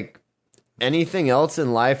things, anything else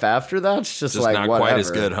in life after that's just not whatever. quite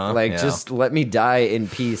as good, huh? Yeah. Just let me die in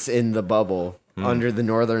peace in the bubble under the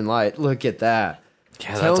northern light. Look at that.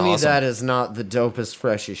 Yeah, Tell that's me awesome. that is not the dopest,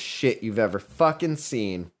 freshest shit you've ever fucking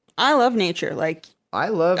seen. I love nature. I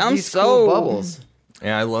love I'm these so- cool bubbles.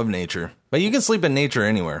 Yeah, I love nature. But you can sleep in nature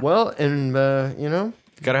anywhere. Well, and,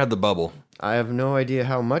 Gotta have the bubble. I have no idea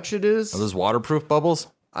how much it is. Are those waterproof bubbles?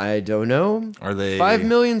 I don't know. Are they... 5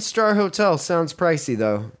 million star hotel sounds pricey,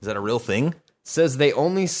 though. Is that a real thing? Says they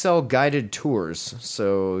only sell guided tours.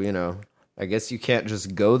 So, I guess you can't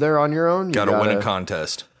just go there on your own. You Gotta win a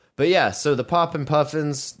contest. But yeah, so the Pop and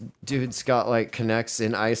Puffins dude's got connects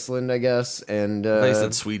in Iceland, I guess. And, I thought you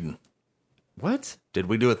said Sweden. what? Did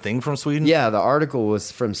we do a thing from Sweden? Yeah, the article was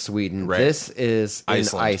from Sweden. Right. This is in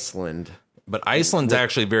Iceland. Iceland. But Iceland's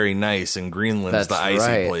actually very nice, and Greenland's the icy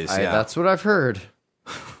right. place. Yeah. That's what I've heard.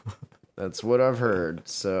 That's what I've heard.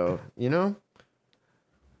 So,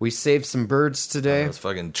 we saved some birds today. Those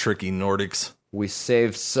fucking tricky Nordics. We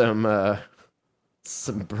saved some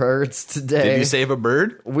birds today. Did you save a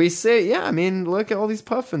bird? We look at all these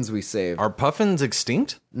puffins we saved. Are puffins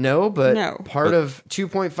extinct? No, but No. part of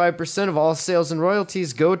 2.5% of all sales and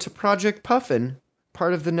royalties go to Project Puffin,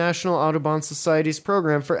 part of the National Audubon Society's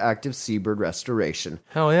program for active seabird restoration.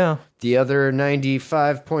 Hell yeah. The other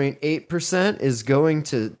 95.8% is going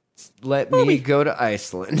to let me go to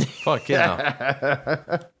Iceland. Fuck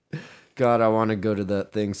yeah. God, I want to go to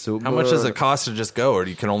that thing so How much does it cost to just go, or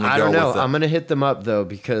you can only I go don't know. with I'm going to hit them up, though,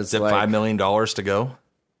 because is it $5 million to go?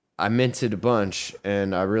 I minted a bunch,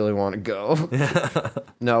 and I really want to go.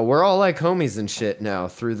 No, we're all like homies and shit now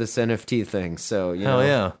through this NFT thing. So, Hell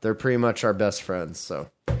yeah. they're pretty much our best friends.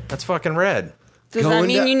 So, That's fucking rad. Does that Going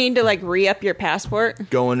mean to- you need to re-up your passport?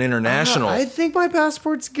 Going international. I think my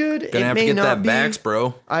passport's good. Gonna it have may to get not that be. vax,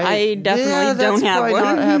 bro. I definitely that's don't have probably one.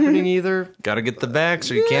 Not happening either. Gotta get the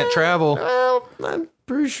vax, or you can't travel. Well, I'm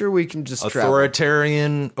pretty sure we can just travel.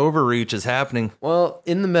 Authoritarian overreach is happening. Well,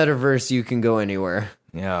 in the metaverse, you can go anywhere.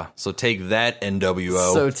 Yeah. So take that,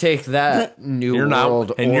 NWO. So take that, New you're World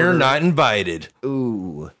not, and Order. you're not invited.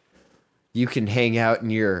 Ooh, you can hang out in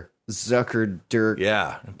your Zucker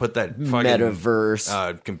Yeah, and put that fucking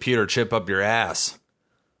metaverse. computer chip up your ass.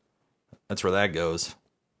 That's where that goes.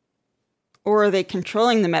 Or are they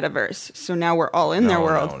controlling the metaverse? So now we're all in their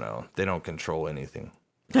world. No, they don't control anything.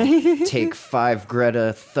 Take 5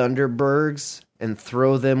 Greta Thunbergs and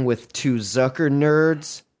throw them with 2 Zucker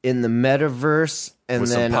nerds in the metaverse, and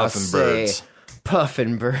With some then I'll puffin' say birds.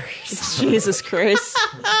 puffin' birds. Jesus Christ.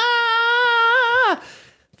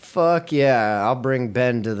 Fuck yeah, I'll bring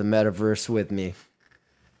Ben to the metaverse with me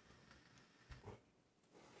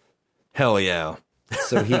Hell yeah.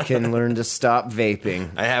 so he can learn to stop vaping.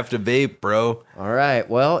 I have to vape, bro. All right,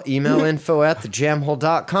 well, email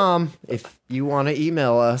info@thejamhole.com if you want to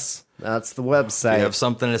email us. That's the If website. you have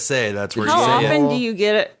something to say, that's where How you say often it. do you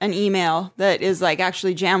get an email that is like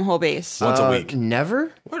actually Jamhole based? Once a week.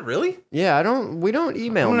 Never? What, really? Yeah, we don't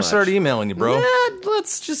email I'm gonna much. start emailing you, bro. Yeah,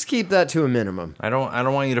 let's just keep that to a minimum. I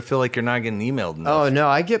don't want you to feel like you're not getting emailed enough. Oh no,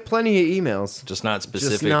 I get plenty of emails. Just not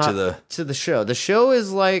specific Just not to the show. The show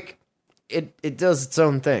is like it does its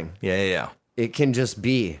own thing. Yeah. It can just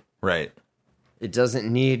be. Right. It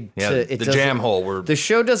doesn't need Yeah, to. the jam hole. The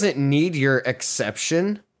show doesn't need your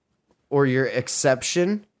exception or your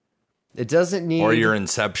exception. It doesn't need Or your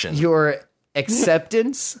inception. your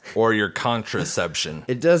acceptance. Or your contraception.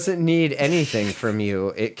 It doesn't need anything from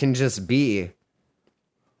you. It can just be.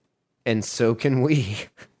 And so can we.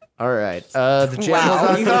 All right. Wow, you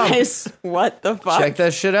thejamhole.com. guys, what the fuck? Check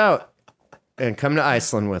that shit out. And come to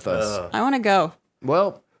Iceland with us. I want to go.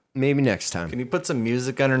 Well, maybe next time. Can you put some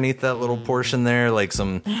music underneath that little portion there, like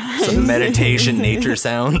some meditation nature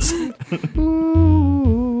sounds,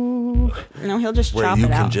 No, he'll just where chop you it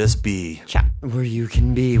can out. just be? Chop. Where you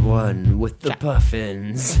can be one with the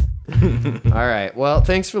puffins. All right. Well,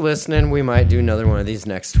 thanks for listening. We might do another one of these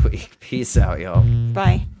next week. Peace out, y'all.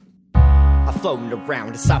 Bye. I'm floating around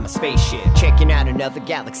inside my spaceship, checking out another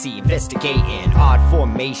galaxy, investigating odd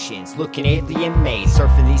formations, looking alien made,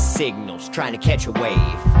 surfing these signals, trying to catch a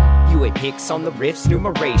wave. UA pics on the rift's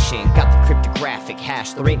numeration, got the cryptographic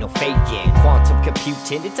hash, there ain't no faking. Quantum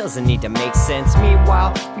computing, it doesn't need to make sense.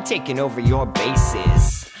 Meanwhile, we taking over your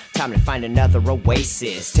bases. Time to find another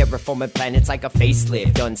oasis. Terraforming planets like a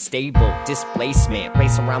facelift. Unstable displacement.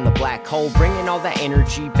 Race around the black hole, bringing all that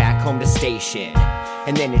energy back home to station.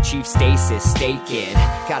 And then achieve stasis, staking.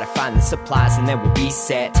 Gotta find the supplies and then we'll be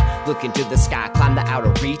set. Look into the sky, climb the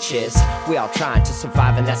outer reaches. We all trying to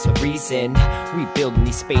survive and that's the reason. We building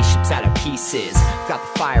these spaceships out of pieces. Got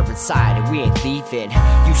the fire inside and we ain't leaving.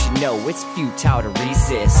 You should know it's futile to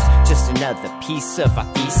resist. Just another piece of our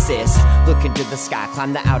thesis. Look into the sky,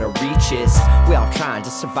 climb the outer reaches. We all trying to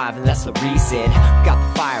survive and that's the reason. Got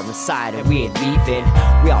the fire inside and we ain't leaving.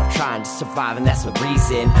 We all trying to survive and that's the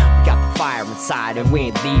reason. We got the fire inside and we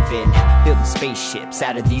ain't leaving. Building spaceships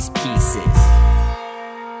out of these pieces.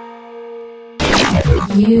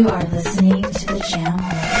 You are listening to the Jam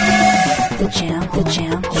Hole. The Jam Hole. The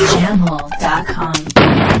Jam Hole.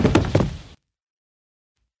 Jamhole.com.